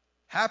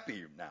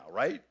happy now,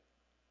 right?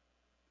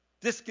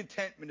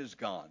 Discontentment is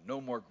gone.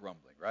 No more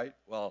grumbling, right?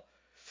 Well,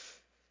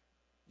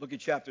 look at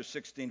chapter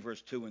 16,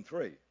 verse 2 and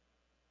 3.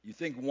 You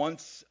think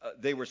once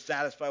they were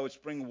satisfied with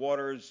spring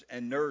waters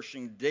and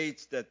nourishing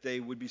dates that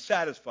they would be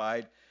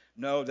satisfied.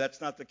 No,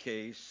 that's not the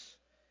case.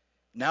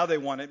 Now they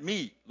wanted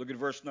meat. Look at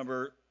verse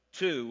number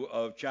 2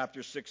 of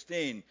chapter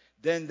 16.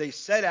 Then they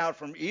set out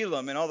from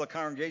Elim, and all the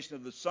congregation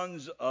of the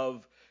sons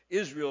of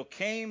Israel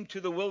came to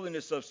the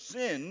wilderness of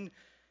Sin,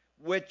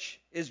 which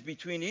is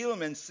between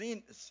Elim and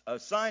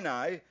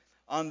Sinai,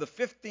 on the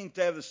 15th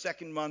day of the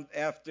second month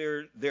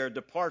after their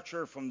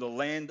departure from the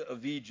land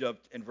of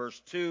Egypt. In verse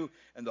 2,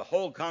 and the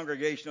whole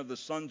congregation of the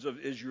sons of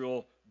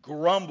Israel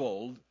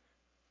grumbled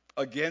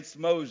against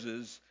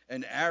Moses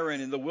and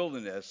Aaron in the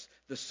wilderness.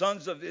 The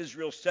sons of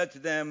Israel said to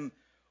them,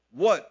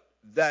 what,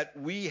 that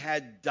we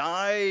had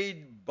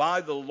died by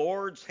the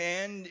Lord's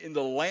hand in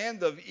the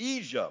land of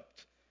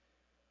Egypt,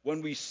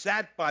 when we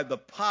sat by the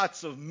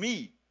pots of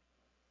meat,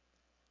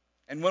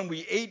 and when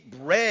we ate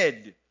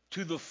bread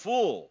to the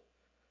full.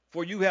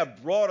 For you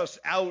have brought us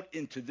out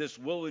into this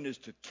wilderness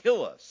to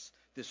kill us,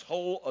 this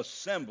whole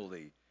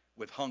assembly,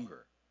 with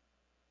hunger.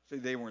 See,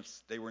 they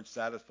weren't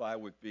satisfied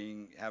with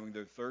having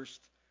their thirst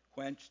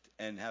quenched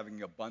and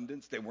having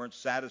abundance. They weren't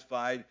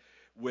satisfied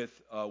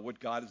with what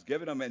God has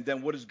given them. And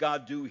then what does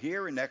God do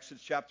here in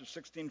Exodus chapter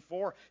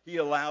 16:4? He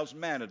allows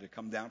manna to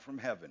come down from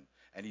heaven.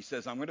 And he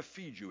says, I'm going to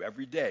feed you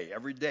every day.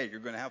 Every day you're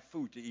going to have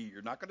food to eat.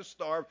 You're not going to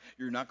starve.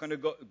 You're not going to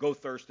go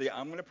thirsty.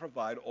 I'm going to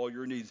provide all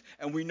your needs.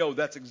 And we know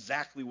that's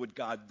exactly what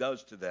God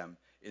does to them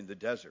in the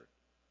desert.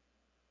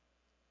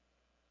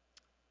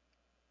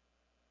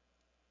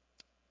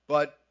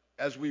 But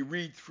as we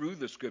read through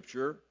the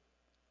scripture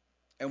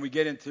and we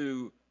get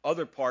into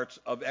other parts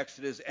of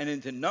Exodus and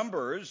into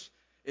Numbers,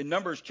 in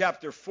Numbers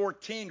chapter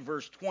 14,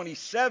 verse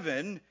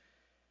 27,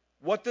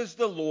 what does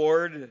the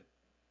Lord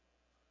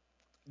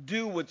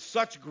do with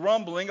such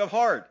grumbling of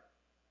heart?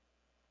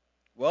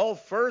 Well,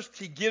 first,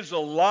 he gives a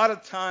lot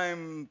of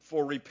time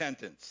for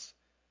repentance.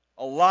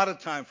 A lot of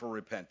time for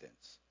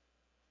repentance.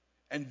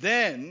 And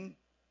then,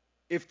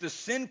 if the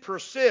sin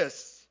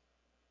persists,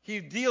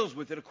 he deals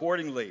with it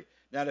accordingly.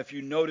 Now, if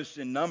you notice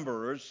in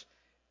Numbers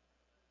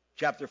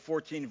chapter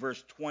 14,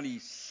 verse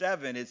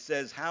 27, it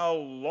says, how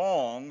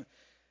long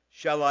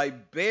shall I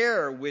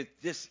bear with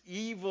this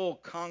evil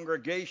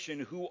congregation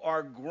who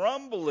are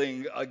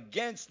grumbling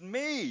against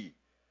me?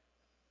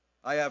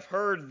 I have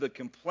heard the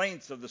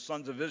complaints of the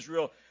sons of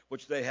Israel,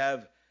 which they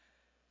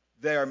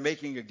are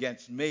making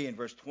against me. In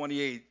verse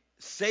 28,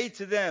 say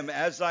to them,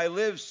 as I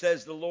live,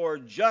 says the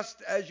Lord,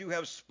 just as you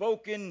have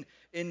spoken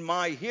in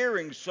my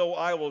hearing, so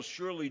I will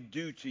surely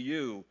do to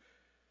you.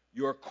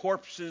 Your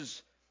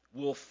corpses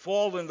will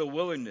fall in the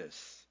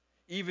wilderness,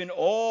 even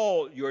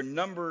all your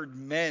numbered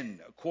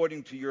men,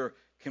 according to your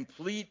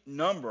complete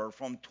number,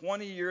 from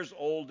 20 years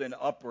old and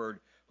upward,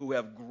 who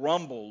have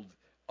grumbled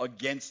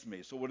against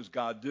me. So what does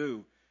God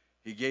do?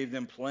 He gave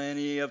them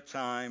plenty of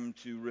time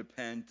to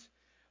repent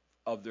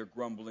of their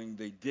grumbling.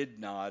 They did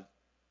not,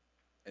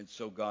 and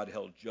so God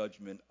held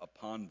judgment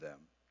upon them.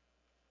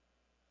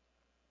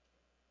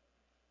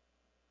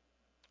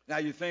 Now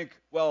you think,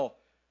 well,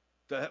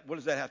 what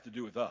does that have to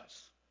do with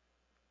us?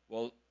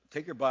 Well,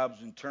 take your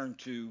Bibles and turn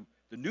to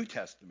the New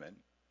Testament.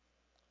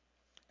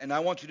 And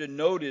I want you to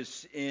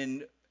notice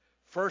in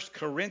 1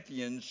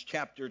 Corinthians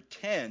chapter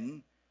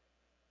 10,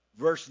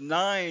 verse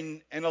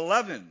 9 and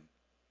 11.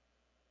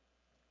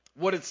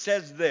 What it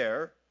says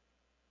there,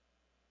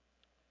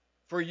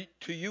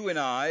 to you and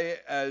I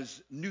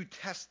as New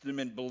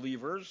Testament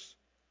believers,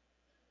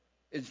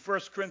 in 1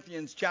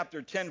 Corinthians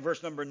chapter 10,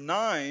 verse number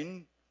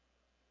 9,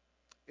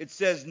 it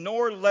says,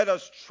 nor let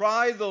us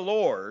try the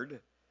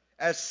Lord,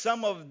 as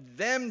some of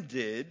them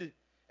did,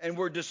 and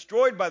were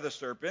destroyed by the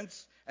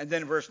serpents. And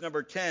then verse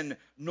number 10,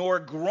 nor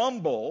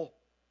grumble,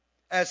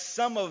 as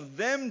some of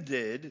them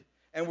did,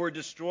 and were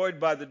destroyed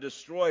by the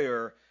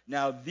destroyer.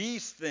 Now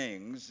these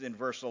things, in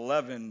verse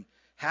 11,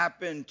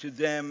 happened to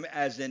them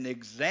as an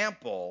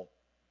example,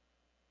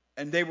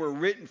 and they were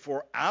written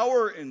for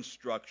our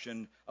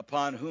instruction,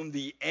 upon whom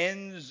the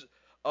ends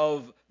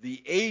of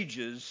the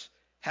ages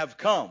have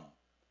come.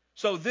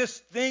 So this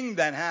thing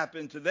that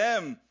happened to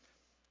them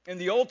in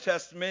the Old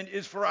Testament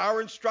is for our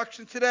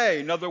instruction today.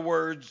 In other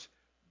words,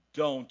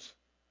 don't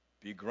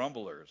be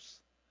grumblers.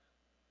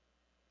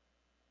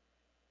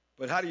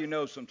 But how do you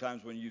know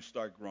sometimes when you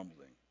start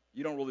grumbling?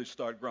 You don't really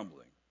start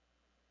grumbling.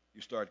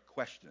 You start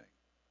questioning.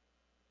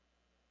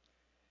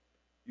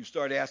 You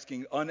start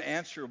asking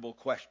unanswerable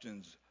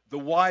questions, the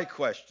why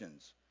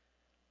questions.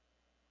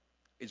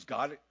 Is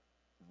God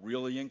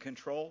really in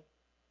control?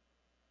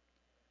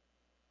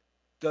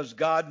 Does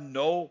God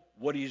know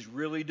what he's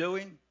really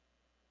doing?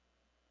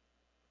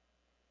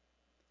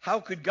 How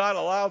could God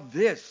allow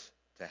this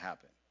to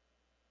happen?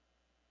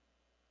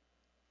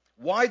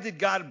 Why did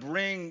God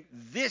bring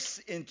this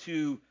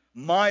into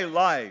my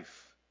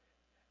life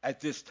at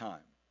this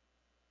time?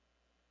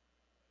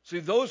 See,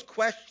 those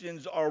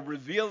questions are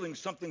revealing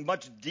something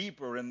much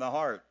deeper in the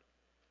heart.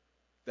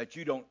 That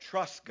you don't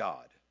trust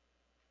God,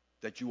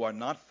 that you are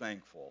not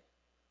thankful,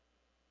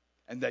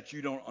 and that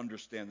you don't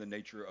understand the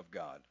nature of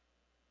God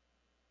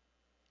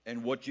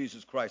and what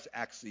Jesus Christ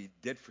actually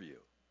did for you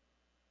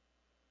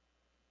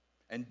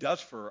and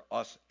does for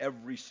us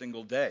every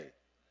single day.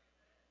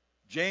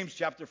 James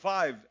chapter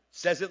 5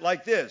 says it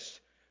like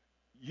this: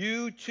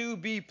 you too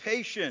be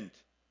patient,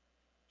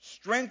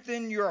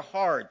 strengthen your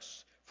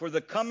hearts, for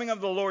the coming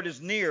of the Lord is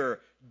near.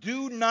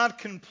 Do not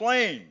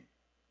complain.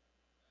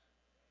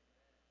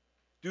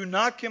 Do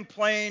not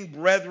complain,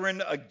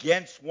 brethren,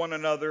 against one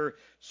another,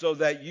 so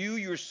that you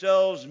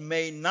yourselves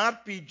may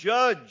not be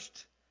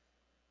judged.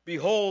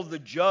 Behold, the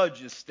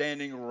judge is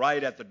standing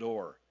right at the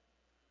door.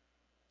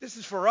 This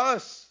is for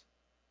us.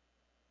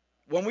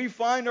 When we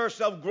find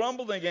ourselves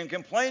grumbling and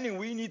complaining,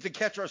 we need to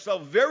catch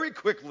ourselves very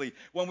quickly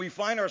when we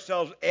find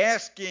ourselves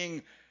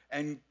asking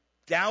and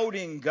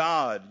doubting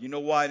God. You know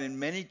why? In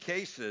many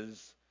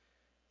cases,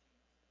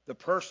 the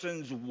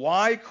person's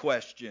why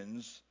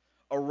questions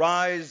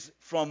arise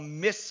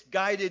from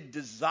misguided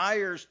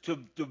desires to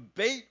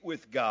debate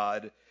with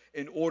God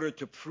in order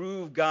to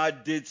prove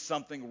God did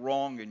something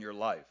wrong in your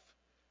life,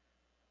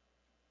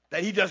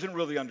 that he doesn't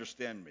really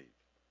understand me.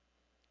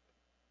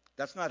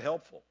 That's not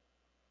helpful.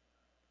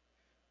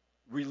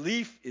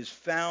 Relief is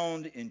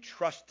found in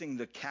trusting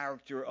the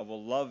character of a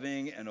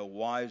loving and a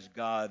wise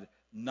God,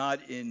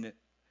 not in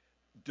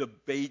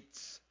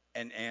debates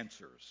and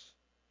answers.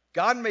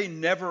 God may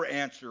never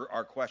answer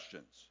our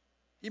questions.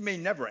 He may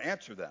never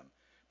answer them.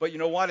 But you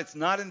know what? It's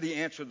not in the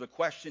answer to the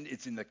question.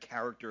 It's in the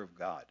character of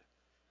God.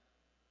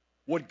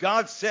 What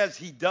God says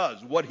he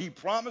does, what he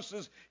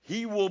promises,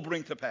 he will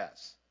bring to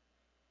pass.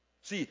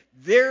 See,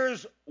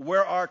 there's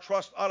where our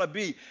trust ought to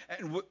be.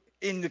 And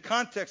in the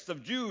context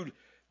of Jude,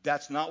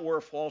 that's not where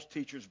false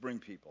teachers bring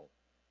people.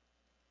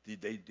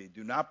 They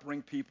do not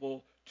bring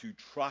people to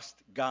trust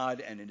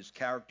God and in his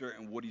character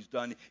and what he's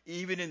done,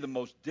 even in the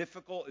most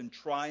difficult and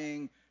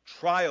trying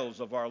trials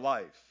of our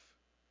life.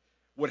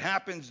 What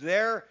happens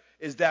there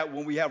is that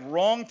when we have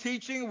wrong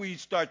teaching, we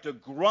start to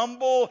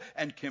grumble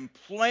and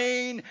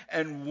complain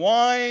and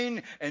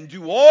whine and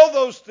do all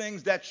those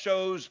things. That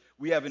shows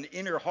we have an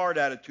inner heart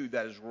attitude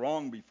that is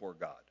wrong before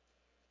God,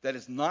 that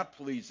is not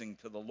pleasing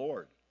to the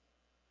Lord.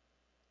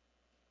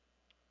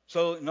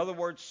 So, in other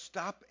words,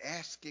 stop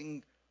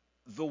asking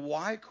the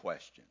why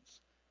questions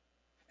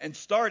and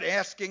start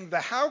asking the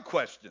how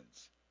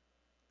questions.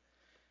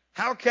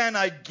 How can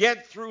I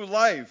get through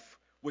life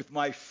with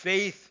my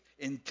faith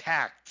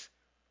intact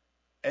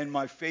and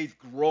my faith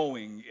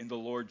growing in the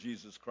Lord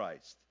Jesus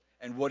Christ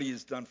and what he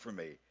has done for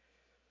me?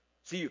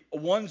 See,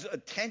 one's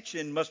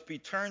attention must be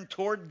turned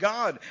toward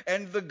God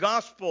and the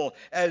gospel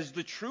as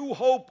the true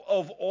hope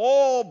of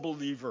all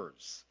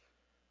believers.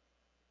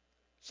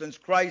 Since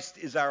Christ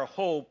is our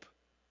hope,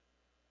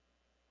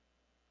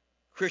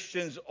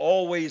 Christians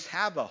always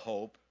have a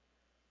hope,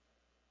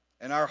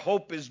 and our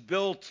hope is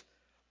built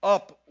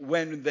up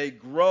when they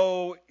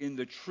grow in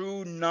the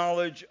true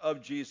knowledge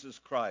of Jesus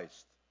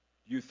Christ.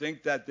 Do you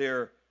think that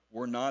there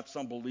were not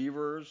some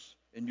believers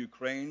in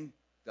Ukraine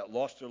that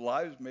lost their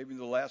lives maybe in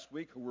the last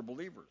week who were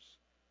believers?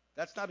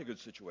 That's not a good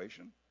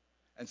situation.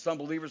 And some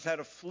believers had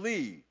to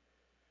flee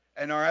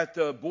and are at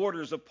the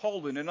borders of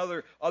Poland and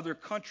other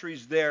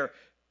countries there.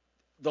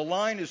 The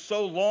line is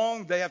so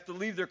long they have to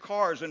leave their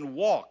cars and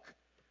walk.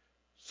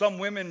 Some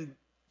women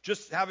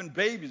just having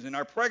babies and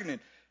are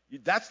pregnant.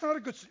 That's not a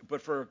good,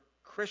 but for a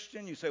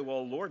Christian, you say,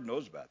 well, the Lord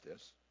knows about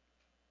this.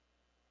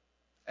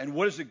 And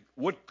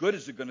what good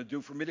is it going to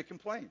do for me to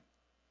complain?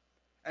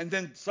 And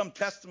then some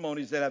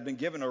testimonies that have been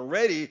given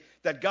already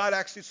that God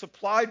actually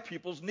supplied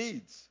people's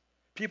needs.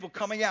 People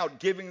coming out,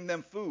 giving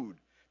them food.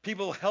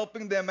 People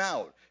helping them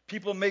out.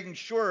 People making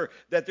sure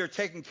that they're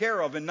taken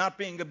care of and not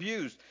being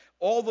abused.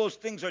 All those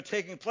things are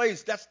taking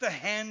place. That's the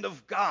hand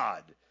of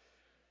God.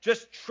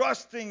 Just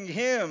trusting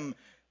him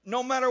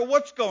no matter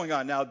what's going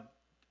on. Now,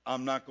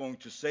 I'm not going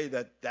to say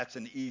that that's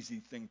an easy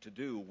thing to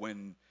do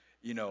when,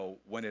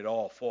 when it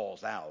all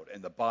falls out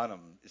and the bottom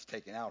is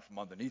taken out from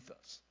underneath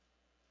us.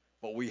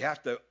 But we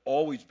have to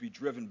always be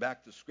driven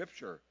back to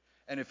Scripture.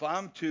 And if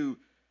I'm to,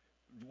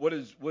 what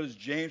does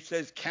James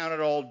says, count it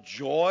all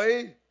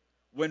joy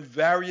when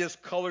various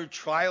colored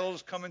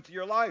trials come into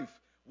your life.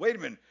 Wait a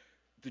minute.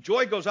 The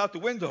joy goes out the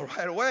window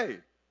right away.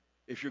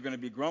 If you're going to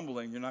be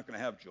grumbling, you're not going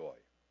to have joy.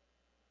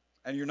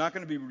 And you're not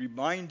going to be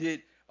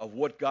reminded of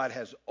what God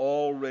has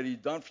already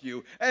done for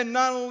you. And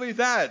not only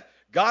that,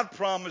 God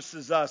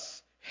promises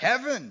us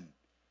heaven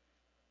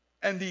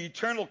and the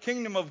eternal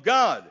kingdom of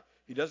God.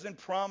 He doesn't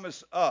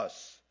promise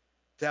us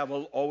to have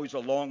always a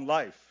long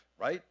life,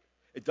 right?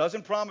 It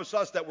doesn't promise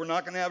us that we're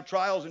not going to have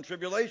trials and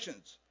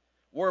tribulations.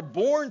 We're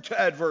born to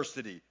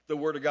adversity, the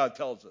Word of God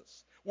tells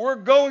us. We're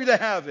going to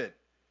have it.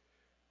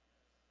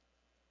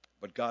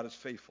 But God is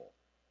faithful.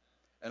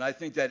 And I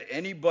think that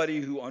anybody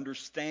who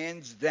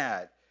understands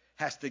that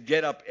has to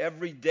get up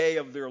every day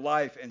of their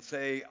life and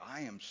say,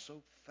 I am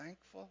so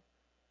thankful.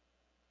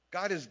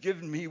 God has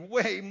given me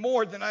way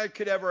more than I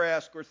could ever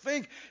ask or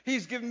think.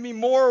 He's given me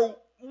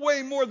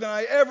way more than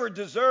I ever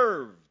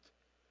deserved.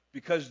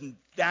 Because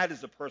that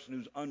is a person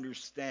who's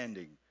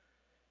understanding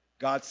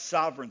God's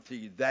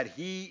sovereignty, that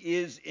he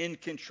is in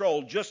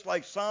control. Just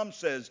like Psalm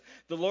says,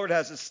 the Lord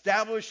has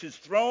established his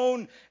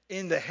throne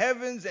in the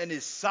heavens and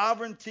his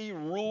sovereignty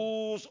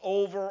rules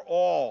over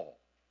all.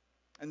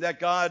 And that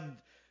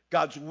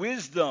God's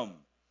wisdom,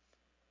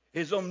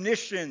 his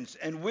omniscience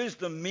and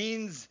wisdom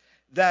means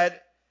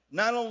that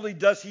not only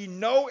does he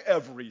know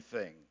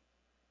everything,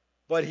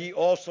 but he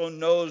also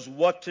knows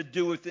what to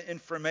do with the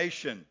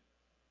information.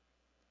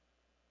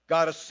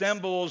 God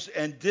assembles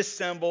and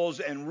disassembles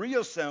and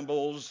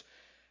reassembles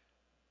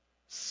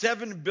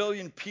 7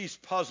 billion piece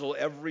puzzle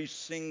every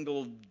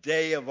single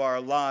day of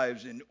our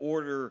lives in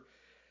order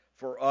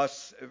for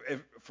us,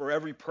 for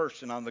every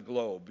person on the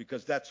globe,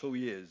 because that's who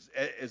he is.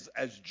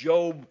 As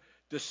Job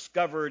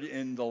discovered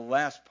in the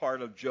last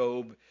part of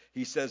Job,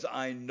 he says,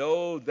 I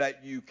know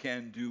that you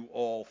can do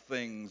all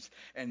things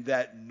and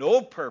that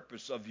no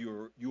purpose of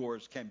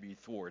yours can be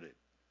thwarted.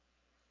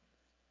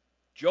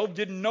 Job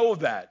didn't know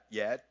that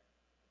yet.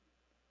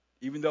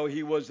 Even though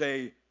he was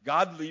a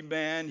godly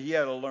man, he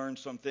had to learn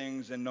some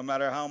things. And no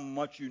matter how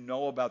much you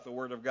know about the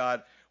Word of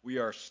God, we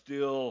are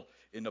still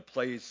in a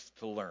place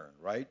to learn,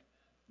 right?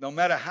 No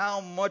matter how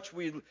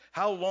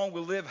long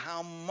we live,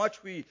 how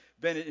much we've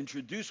been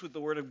introduced with the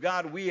Word of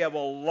God, we have a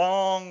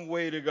long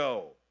way to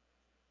go.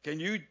 Can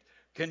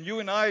you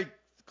and I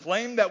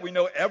claim that we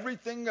know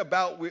everything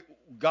about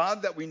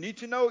God that we need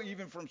to know,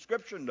 even from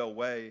Scripture? No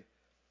way.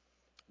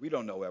 We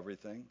don't know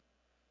everything.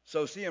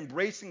 So see,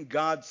 embracing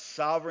God's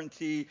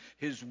sovereignty,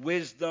 his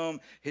wisdom,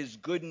 his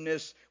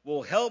goodness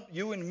will help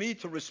you and me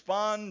to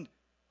respond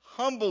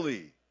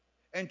humbly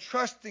and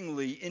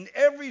trustingly in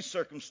every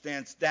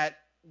circumstance that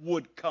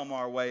would come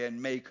our way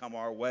and may come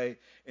our way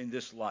in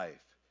this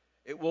life.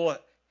 It will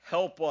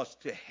help us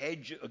to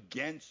hedge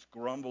against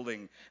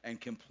grumbling and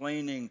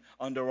complaining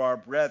under our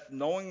breath,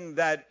 knowing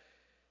that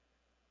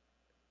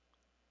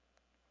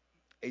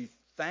a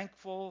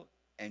thankful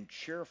and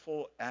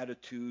cheerful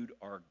attitude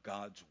are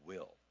God's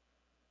will.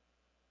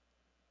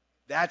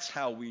 That's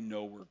how we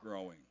know we're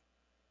growing.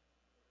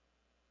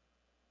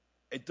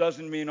 It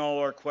doesn't mean all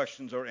our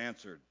questions are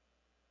answered.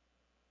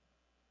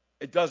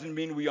 It doesn't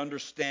mean we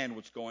understand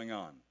what's going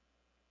on.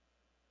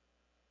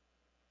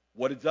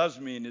 What it does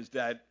mean is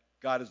that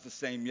God is the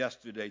same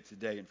yesterday,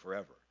 today, and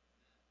forever.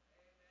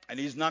 And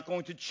he's not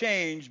going to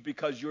change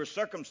because your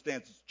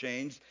circumstances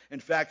changed. In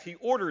fact, he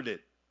ordered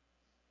it.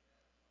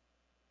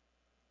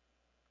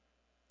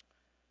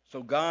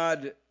 So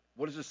God,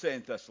 what does it say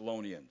in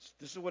Thessalonians?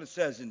 This is what it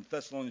says in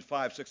Thessalonians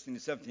 5, 16 to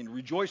 17.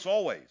 Rejoice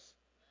always.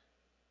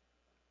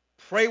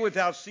 Pray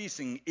without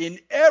ceasing. In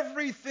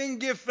everything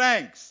give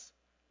thanks.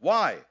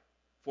 Why?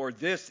 For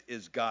this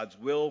is God's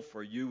will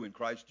for you in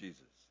Christ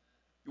Jesus.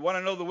 You want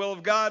to know the will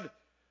of God?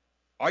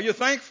 Are you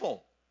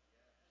thankful?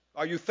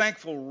 Are you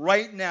thankful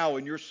right now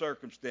in your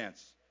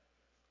circumstance?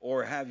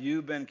 Or have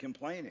you been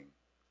complaining,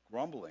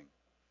 grumbling,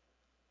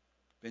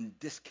 been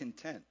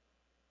discontent,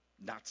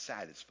 not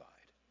satisfied?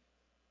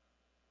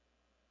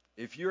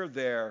 If you're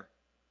there,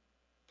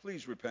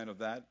 please repent of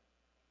that.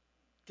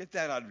 Get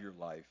that out of your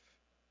life.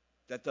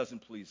 That doesn't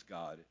please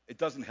God. It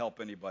doesn't help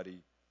anybody.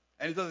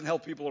 And it doesn't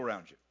help people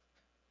around you.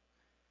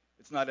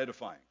 It's not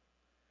edifying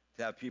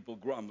to have people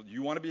grumble.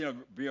 You want to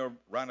be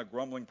around a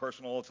grumbling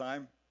person all the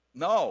time?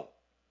 No.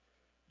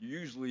 You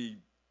usually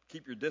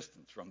keep your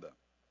distance from them.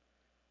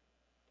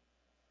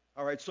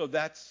 All right, so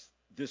that's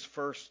this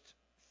first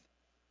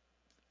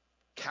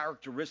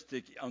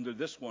characteristic under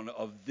this one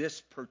of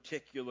this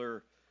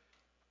particular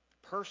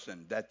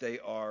person, that they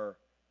are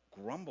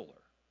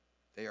grumbler.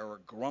 They are a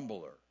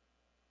grumbler.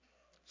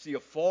 See,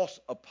 false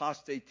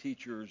apostate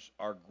teachers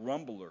are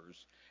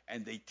grumblers,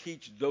 and they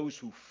teach those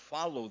who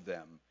follow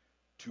them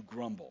to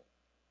grumble.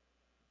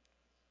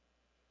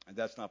 And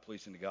that's not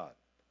pleasing to God.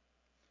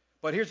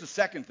 But here's the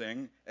second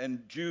thing,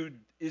 and Jude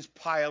is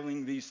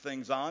piling these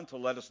things on to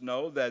let us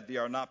know that they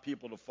are not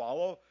people to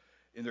follow.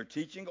 in their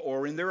teaching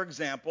or in their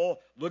example.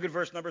 Look at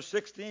verse number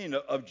 16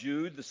 of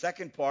Jude, the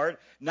second part.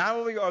 Not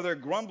only are they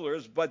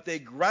grumblers, but they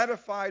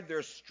gratified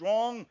their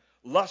strong,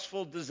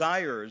 lustful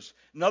desires.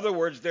 In other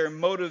words, their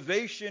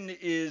motivation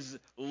is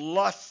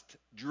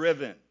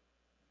lust-driven.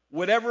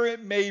 Whatever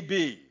it may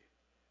be,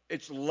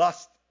 it's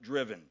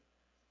lust-driven.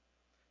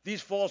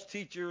 These false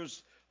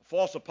teachers,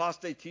 false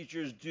apostate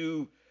teachers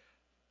do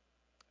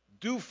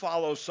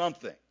follow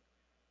something.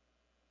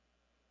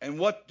 And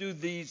what do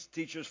these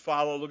teachers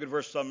follow? Look at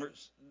verse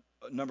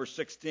number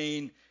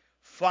 16.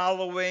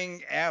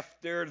 Following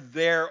after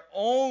their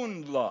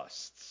own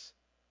lusts,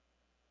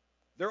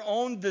 their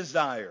own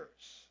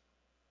desires,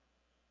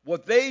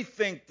 what they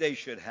think they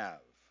should have.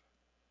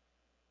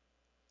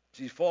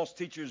 These false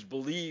teachers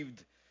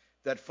believed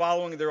that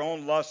following their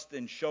own lust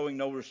and showing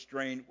no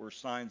restraint were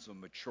signs of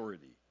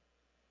maturity.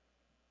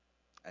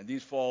 And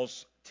these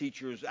false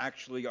teachers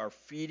actually are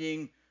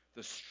feeding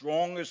the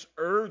strongest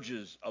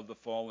urges of the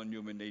fallen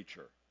human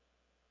nature.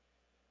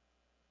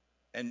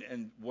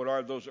 And what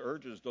are those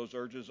urges? Those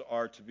urges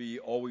are to be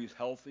always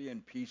healthy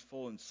and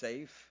peaceful and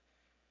safe.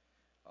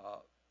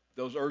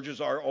 Those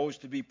urges are always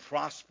to be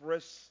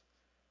prosperous,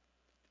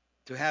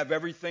 to have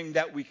everything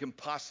that we can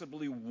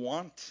possibly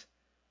want,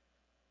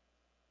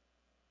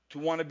 to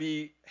want to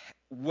be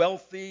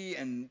wealthy,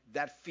 and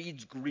that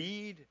feeds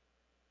greed.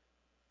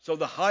 So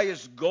the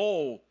highest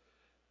goal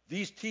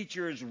these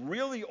teachers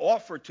really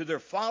offer to their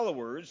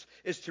followers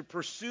is to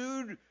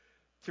pursue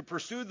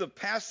the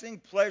passing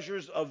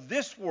pleasures of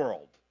this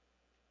world,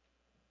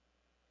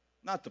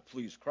 not to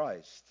please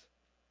Christ.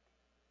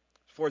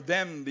 For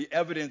them, the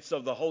evidence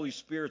of the Holy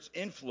Spirit's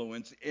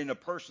influence in a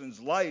person's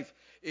life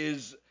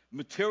is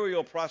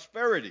material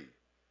prosperity,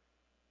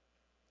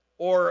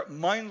 or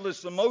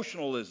mindless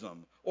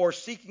emotionalism, or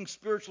seeking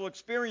spiritual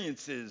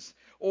experiences,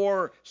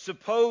 or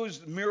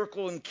supposed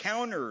miracle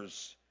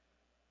encounters.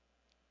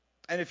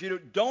 And if you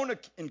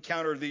don't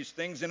encounter these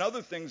things and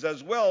other things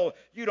as well,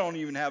 you don't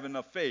even have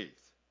enough faith.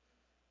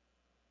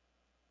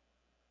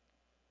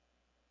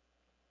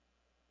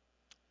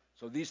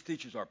 So these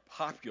teachers are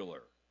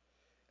popular.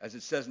 As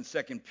it says in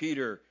 2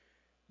 Peter,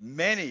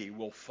 many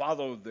will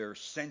follow their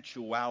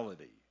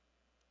sensuality.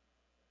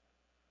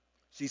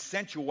 See,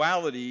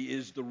 sensuality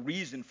is the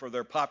reason for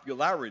their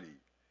popularity,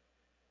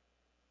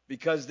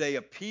 because they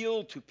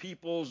appeal to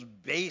people's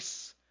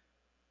base,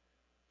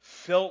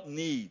 felt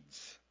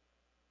needs.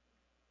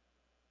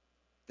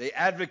 They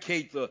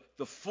advocate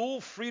the full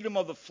freedom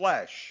of the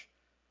flesh,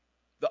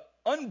 the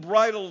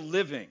unbridled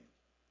living.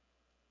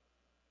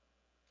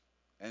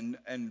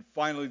 And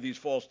finally, these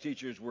false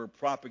teachers were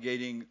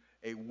propagating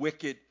a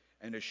wicked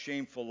and a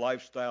shameful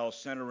lifestyle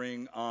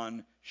centering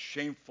on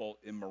shameful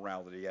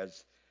immorality,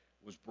 as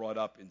was brought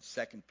up in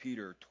 2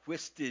 Peter,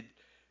 twisted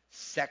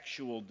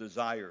sexual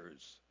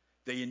desires.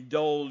 They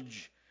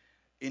indulge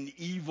in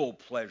evil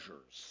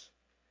pleasures.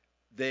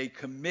 They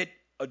commit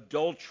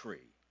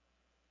adultery.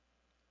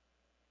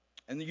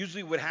 And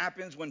usually what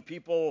happens when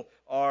people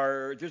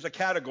there's a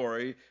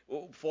category,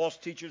 false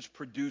teachers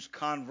produce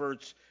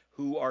converts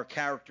who are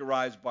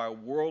characterized by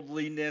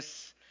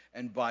worldliness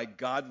and by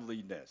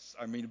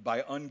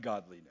by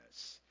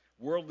ungodliness.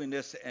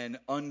 Worldliness and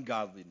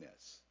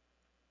ungodliness.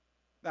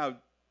 Now, you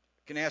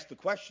can ask the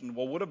question,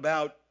 well, what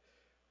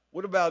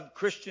about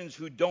Christians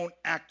who don't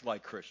act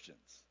like Christians?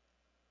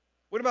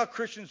 What about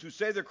Christians who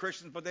say they're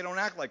Christians, but they don't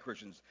act like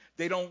Christians?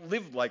 They don't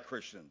live like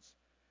Christians.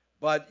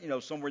 But,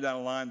 somewhere down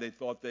the line, they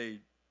thought they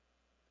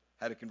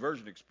had a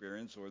conversion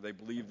experience or they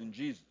believed in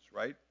Jesus,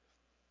 right?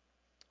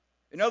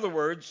 In other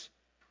words,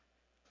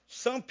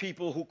 some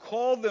people who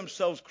call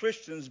themselves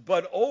Christians,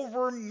 but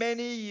over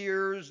many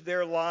years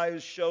their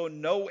lives show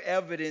no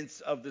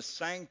evidence of the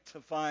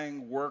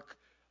sanctifying work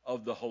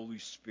of the Holy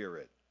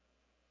Spirit.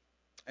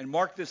 And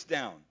mark this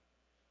down.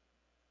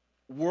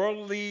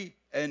 Worldly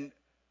and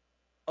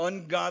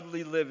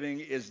ungodly living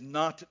is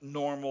not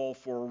normal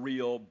for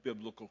real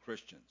biblical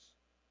Christians.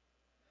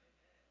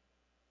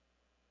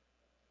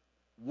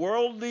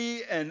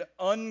 Worldly and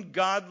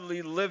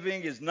ungodly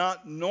living is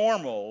not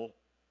normal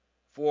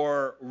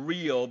for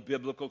real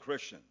biblical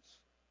Christians.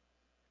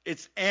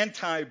 It's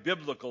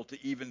anti-biblical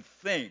to even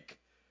think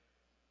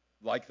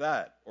like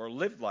that or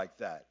live like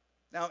that.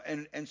 Now,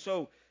 and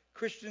so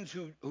Christians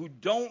who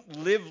don't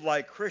live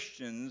like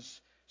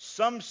Christians,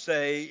 some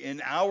say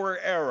in our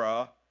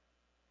era,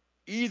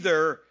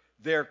 either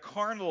they're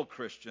carnal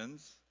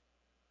Christians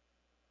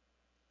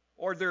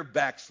or they're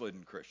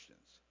backslidden Christians.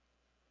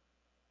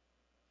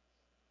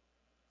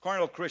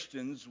 Carnal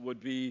Christians would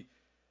be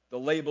the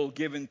label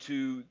given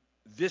to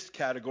this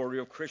category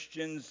of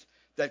Christians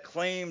that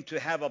claim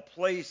to have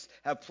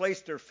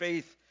placed their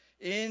faith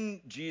in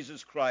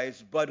Jesus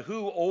Christ, but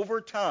who over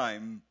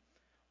time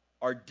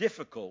are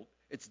difficult.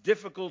 It's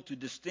difficult to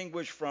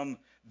distinguish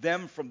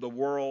them from the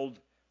world,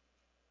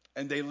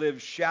 and they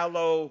live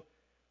shallow,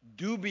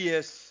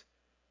 dubious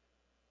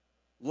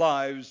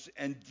lives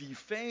and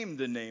defame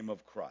the name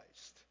of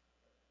Christ.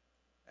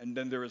 And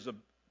then there is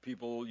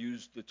people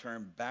use the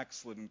term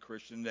backslidden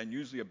Christian, and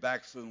usually a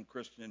backslidden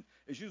Christian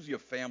is usually a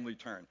family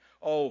term.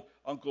 Oh,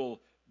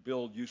 Uncle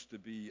Bill used to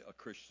be a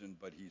Christian,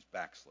 but he's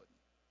backslidden.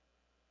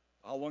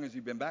 How long has he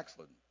been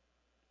backslidden?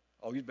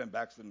 Oh, he's been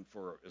backslidden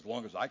for as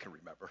long as I can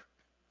remember.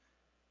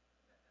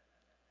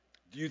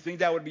 Do you think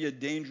that would be a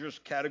dangerous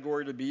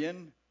category to be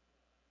in?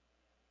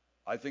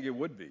 I think it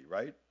would be,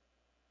 right?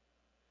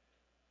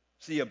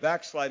 See, a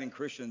backsliding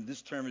Christian,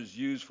 this term is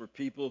used for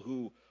people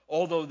who,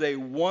 although they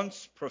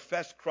once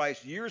professed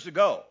Christ years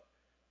ago,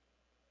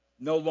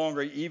 no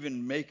longer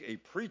even make a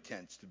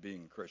pretense to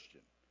being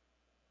Christian.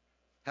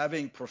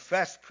 Having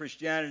professed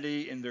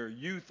Christianity in their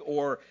youth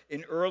or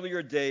in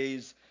earlier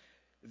days,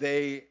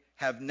 they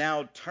have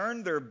now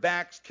turned their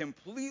backs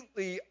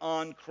completely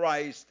on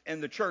Christ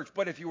and the church.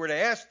 But if you were to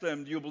ask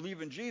them, do you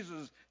believe in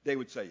Jesus? They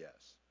would say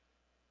yes.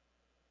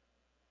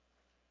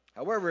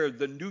 However,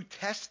 the New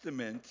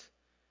Testament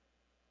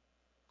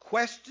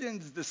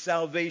questions the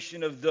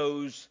salvation of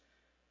those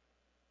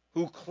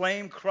who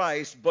claim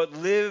Christ but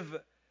live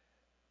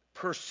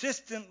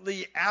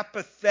persistently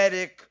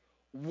apathetic,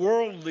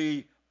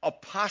 worldly,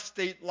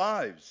 apostate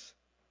lives.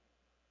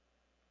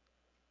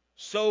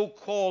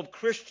 So-called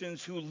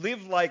Christians who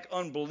live like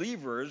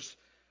unbelievers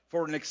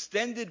for an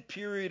extended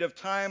period of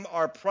time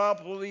are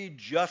probably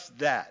just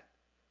that,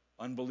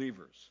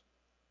 unbelievers.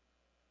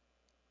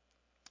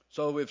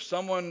 So if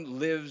someone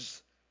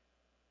lives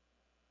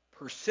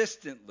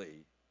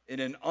persistently in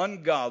an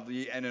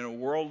ungodly and in a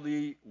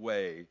worldly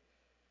way,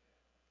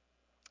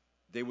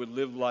 they would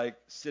live like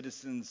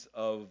citizens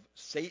of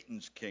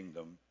Satan's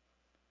kingdom,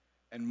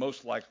 and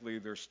most likely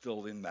they're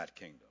still in that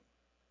kingdom.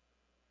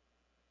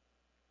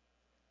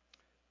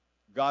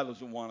 God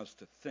doesn't want us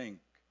to think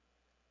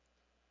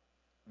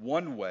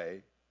one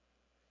way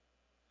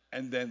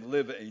and then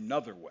live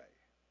another way.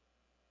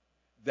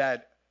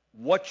 That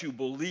what you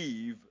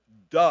believe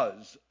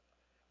does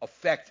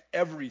affect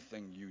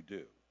everything you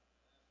do.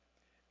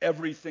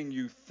 Everything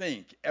you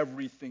think,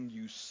 everything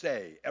you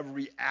say,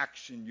 every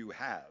action you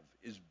have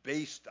is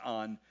based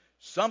on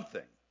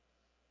something.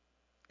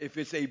 If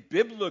it's a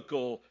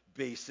biblical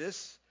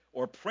basis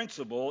or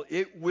principle,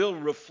 it will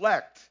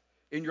reflect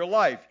in your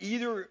life,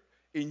 either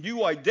in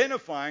you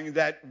identifying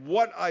that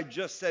what I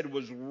just said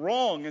was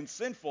wrong and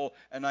sinful,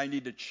 and I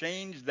need to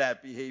change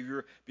that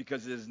behavior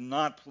because it is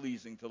not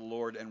pleasing to the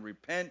Lord, and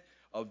repent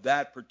of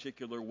that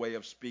particular way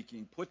of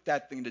speaking, put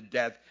that thing to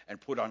death, and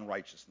put on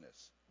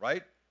righteousness,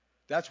 right?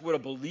 That's what a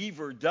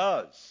believer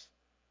does.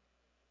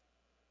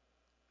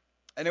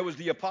 And it was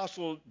the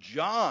Apostle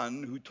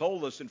John who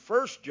told us in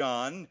 1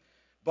 John,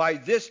 by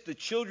this the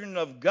children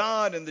of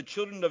God and the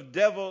children of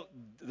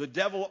the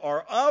devil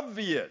are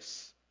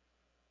obvious.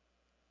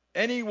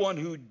 Anyone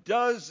who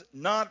does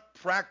not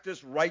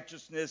practice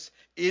righteousness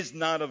is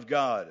not of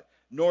God,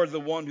 nor the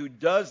one who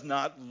does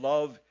not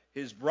love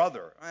his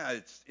brother.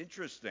 It's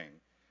interesting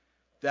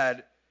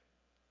that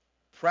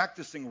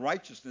practicing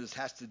righteousness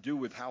has to do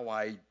with how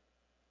I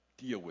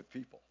deal with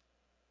people,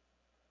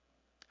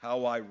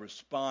 how I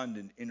respond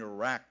and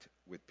interact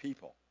with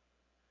people.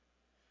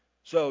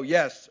 So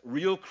yes,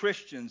 real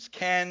Christians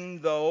can,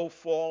 though,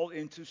 fall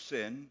into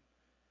sin,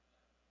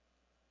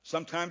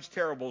 sometimes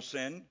terrible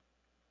sin.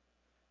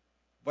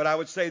 But I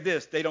would say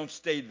this, they don't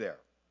stay there.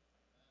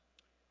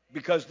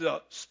 Because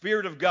the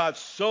Spirit of God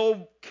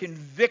so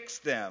convicts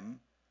them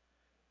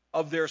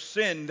of their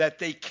sin that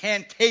they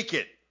can't take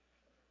it.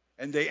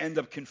 And they end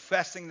up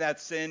confessing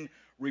that sin,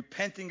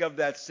 repenting of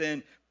that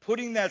sin,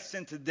 putting that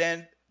sin to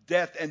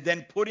death, and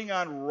then putting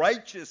on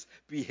righteous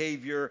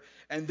behavior,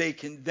 and they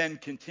can then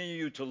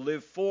continue to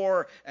live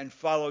for and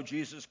follow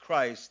Jesus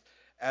Christ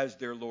as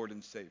their Lord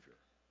and Savior.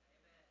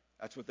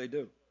 That's what they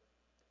do.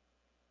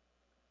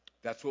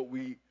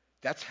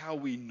 That's how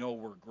we know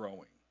we're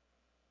growing.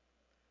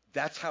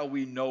 That's how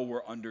we know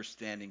we're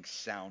understanding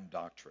sound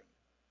doctrine.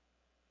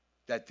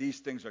 That these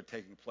things are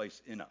taking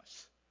place in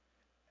us.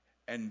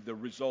 And the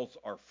results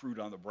are fruit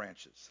on the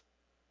branches.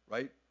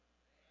 Right?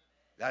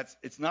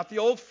 It's not the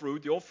old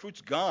fruit. The old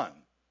fruit's gone.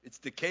 It's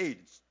decayed.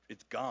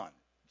 It's gone.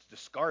 It's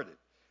discarded.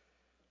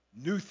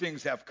 New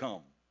things have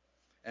come.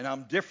 And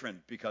I'm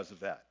different because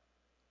of that.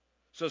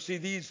 So see,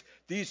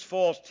 these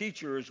false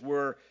teachers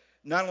were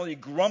not only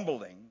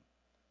grumbling,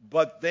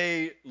 but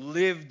they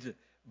lived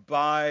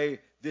by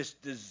this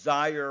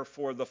desire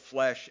for the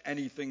flesh.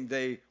 Anything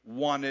they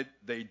wanted,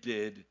 they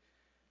did.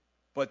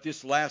 But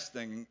this last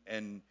thing,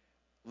 and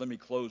let me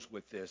close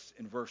with this,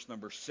 in verse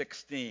number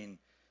 16,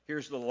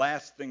 here's the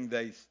last thing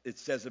it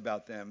says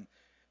about them.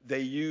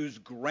 They use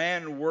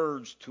grand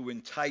words to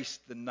entice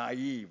the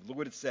naive. Look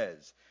what it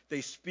says.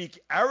 They speak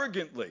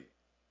arrogantly,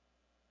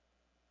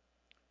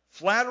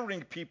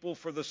 flattering people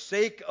for the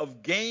sake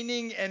of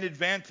gaining an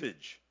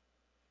advantage.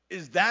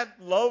 Is that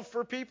love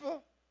for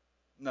people?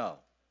 No.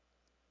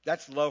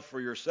 That's love for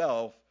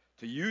yourself,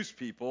 to use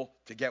people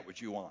to get what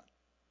you want.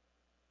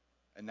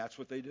 And that's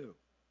what they do.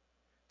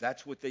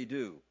 That's what they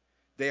do.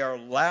 They are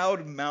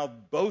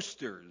loud-mouthed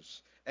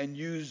boasters and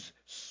use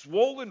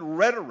swollen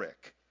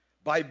rhetoric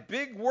by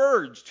big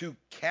words to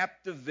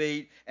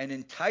captivate and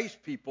entice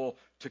people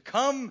to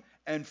come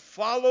and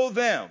follow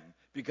them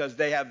because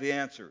they have the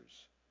answers.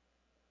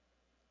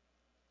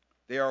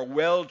 They are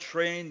well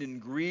trained in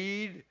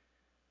greed,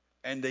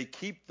 and they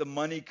keep the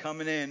money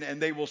coming in,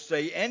 and they will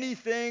say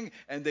anything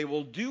and they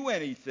will do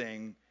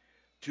anything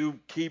to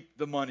keep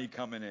the money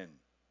coming in.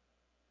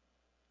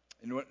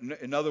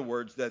 In other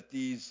words, that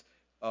these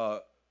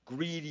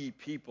greedy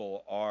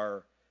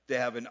people they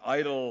have an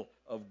idol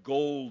of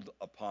gold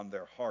upon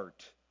their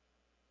heart.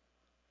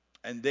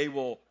 And they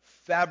will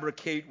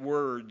fabricate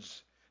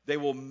words. They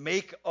will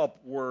make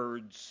up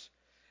words.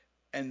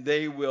 And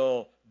they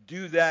will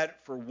do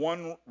that for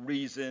one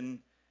reason,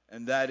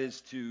 and that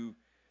is to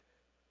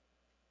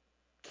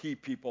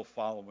keep people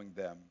following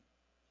them.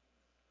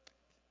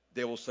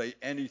 They will say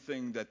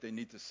anything that they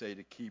need to say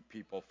to keep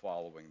people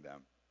following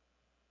them.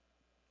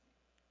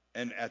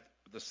 And at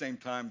the same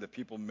time, the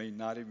people may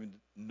not even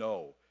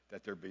know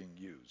that they're being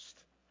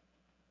used.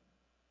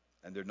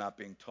 And they're not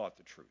being taught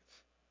the truth.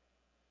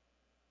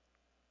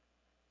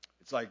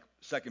 It's like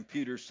 2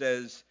 Peter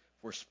says,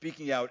 for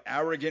speaking out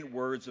arrogant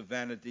words of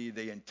vanity,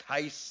 they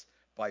entice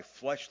by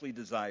fleshly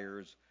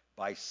desires,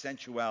 by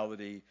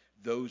sensuality,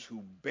 those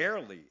who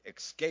barely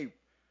escape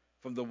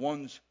from the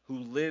ones who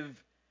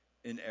live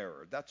in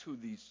error. That's who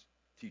these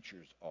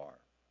teachers are.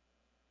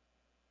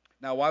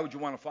 Now, why would you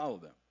want to follow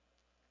them?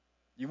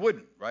 You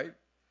wouldn't, right?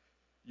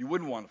 You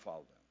wouldn't want to follow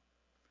them.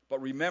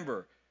 But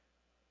remember,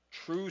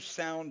 true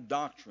sound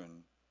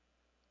doctrine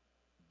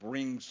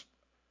brings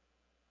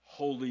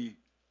holy,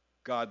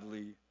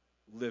 godly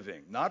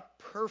living. Not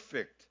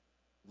perfect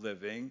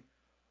living,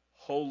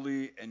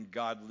 holy and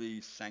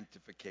godly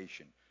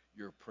sanctification.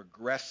 You're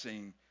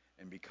progressing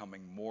and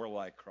becoming more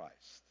like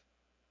Christ.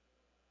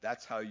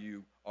 That's how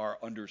you are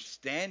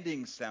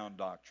understanding sound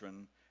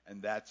doctrine,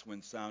 and that's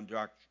when sound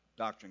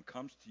doctrine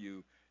comes to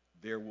you,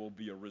 there will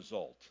be a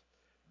result.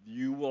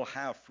 You will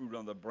have fruit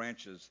on the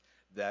branches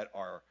that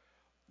are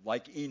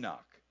like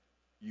Enoch.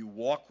 You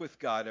walk with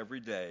God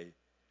every day,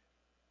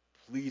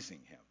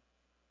 pleasing him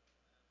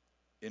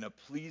in a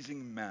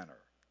pleasing manner.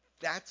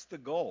 That's the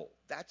goal.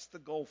 That's the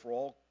goal for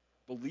all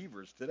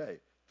believers today,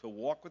 to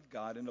walk with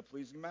God in a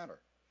pleasing manner.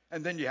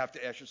 And then you have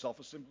to ask yourself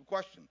a simple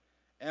question.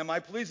 Am I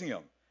pleasing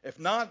him? If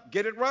not,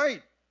 get it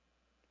right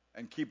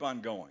and keep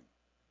on going.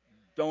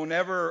 Don't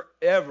ever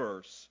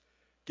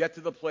get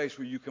to the place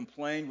where you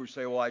complain, where you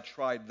say, well, I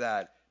tried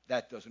that.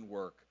 That doesn't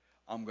work.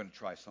 I'm going to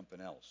try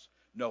something else.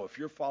 No, if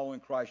you're following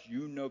Christ,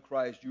 you know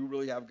Christ, you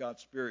really have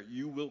God's Spirit,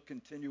 you will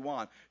continue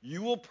on.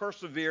 You will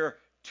persevere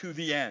to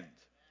the end.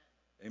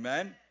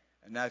 Amen?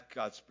 And that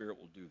God's Spirit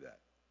will do that.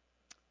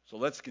 So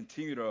let's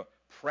continue to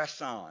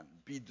press on,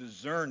 be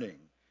discerning,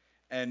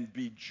 and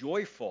be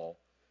joyful,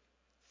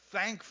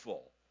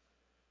 thankful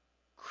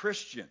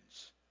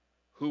Christians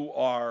who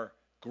are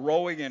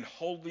growing in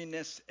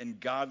holiness and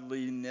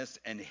godliness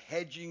and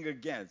hedging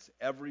against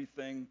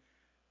everything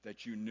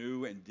that you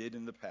knew and did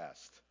in the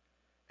past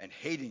and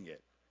hating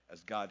it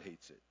as God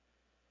hates it,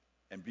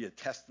 and be a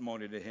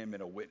testimony to him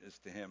and a witness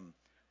to him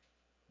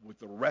with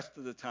the rest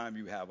of the time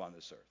you have on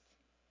this earth.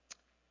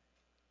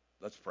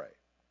 Let's pray.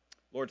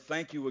 Lord,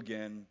 thank you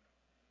again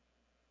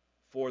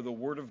for the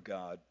Word of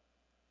God.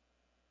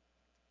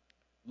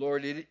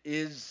 Lord, it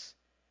is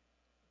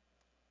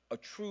a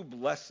true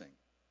blessing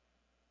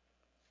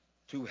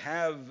to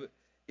have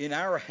in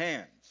our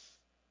hands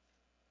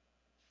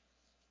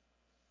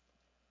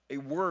a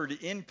word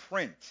in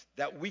print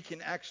that we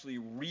can actually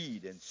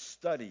read and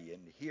study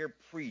and hear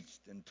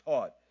preached and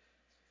taught,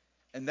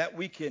 and that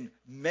we can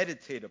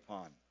meditate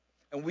upon.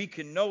 And we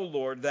can know,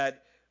 Lord,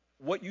 that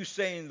what you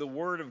say in the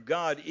Word of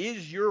God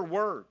is your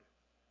Word.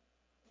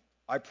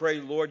 I pray,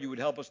 Lord, you would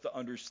help us to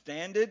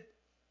understand it.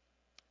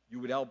 You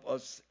would help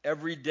us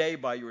every day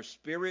by your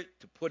Spirit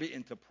to put it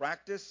into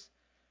practice.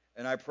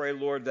 And I pray,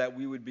 Lord, that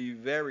we would be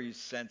very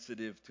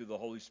sensitive to the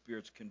Holy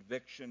Spirit's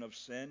conviction of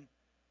sin.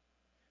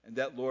 And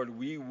that, Lord,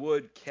 we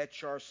would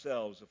catch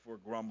ourselves if we're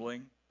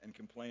grumbling and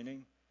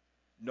complaining,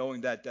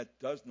 knowing that that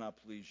does not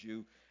please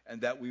you,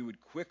 and that we would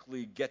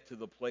quickly get to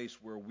the place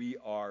where we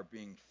are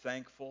being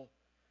thankful,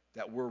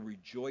 that we're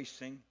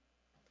rejoicing,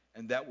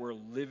 and that we're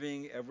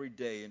living every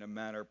day in a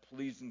manner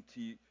pleasing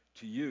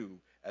to you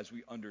as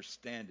we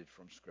understand it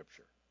from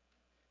Scripture.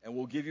 And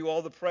we'll give you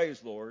all the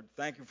praise, Lord.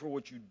 Thank you for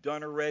what you've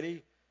done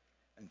already,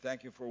 and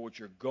thank you for what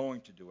you're going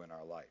to do in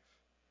our life.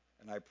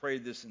 And I pray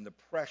this in the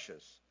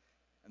precious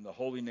and the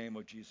holy name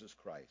of Jesus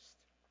Christ.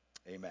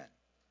 Amen.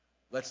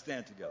 Let's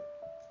stand together.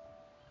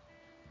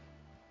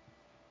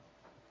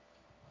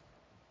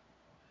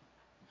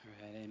 All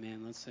right,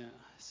 amen. Let's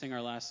sing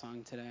our last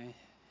song today,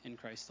 In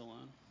Christ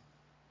Alone.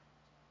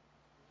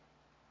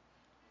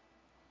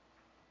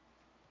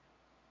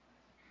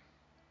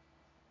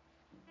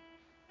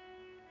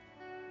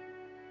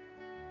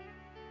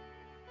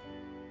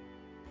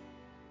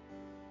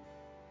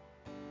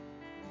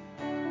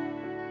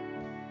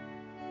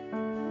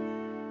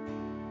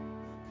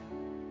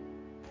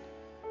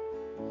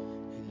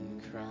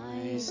 In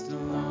Christ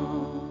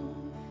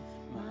alone,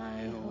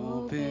 my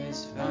hope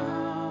is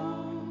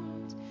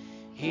found.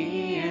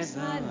 He is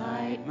the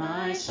light,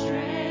 my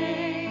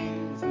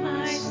strength,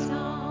 my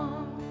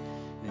song.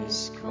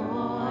 This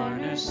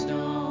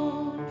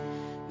cornerstone,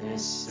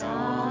 this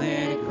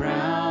solid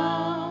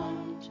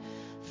ground,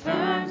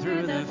 firm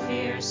through the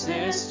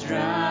fiercest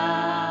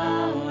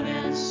drought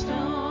and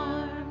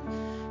storm.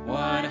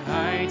 What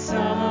heights of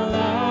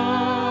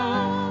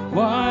love,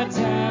 what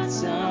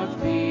depths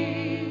of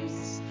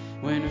peace,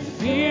 when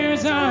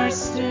fears are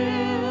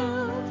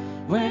still,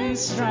 when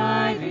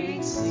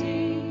striving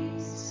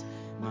cease.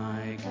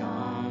 My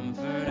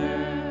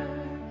comforter,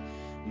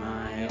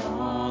 my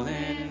all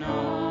in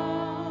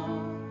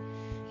all,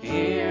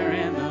 here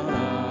in the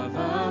love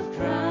of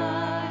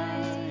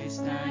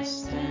Christ I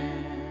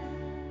stand.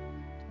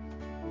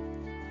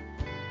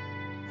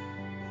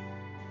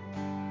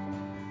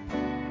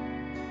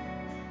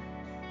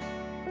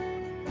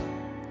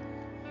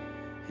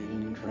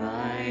 In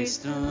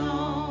Christ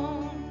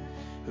alone,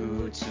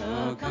 who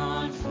took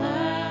on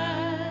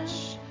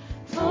flesh,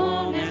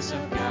 fullness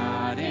of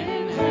God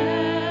in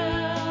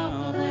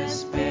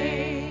helpless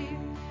babe,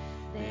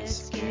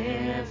 this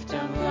gift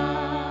of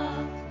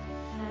love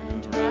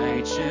and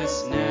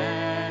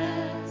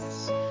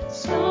righteousness,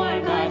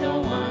 scorned by the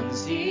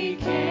ones he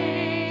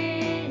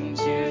came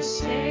to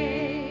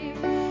save,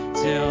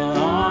 till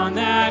on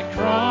that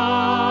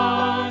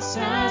cross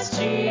as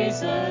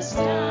Jesus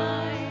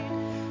died,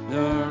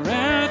 the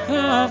wrath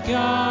of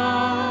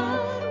God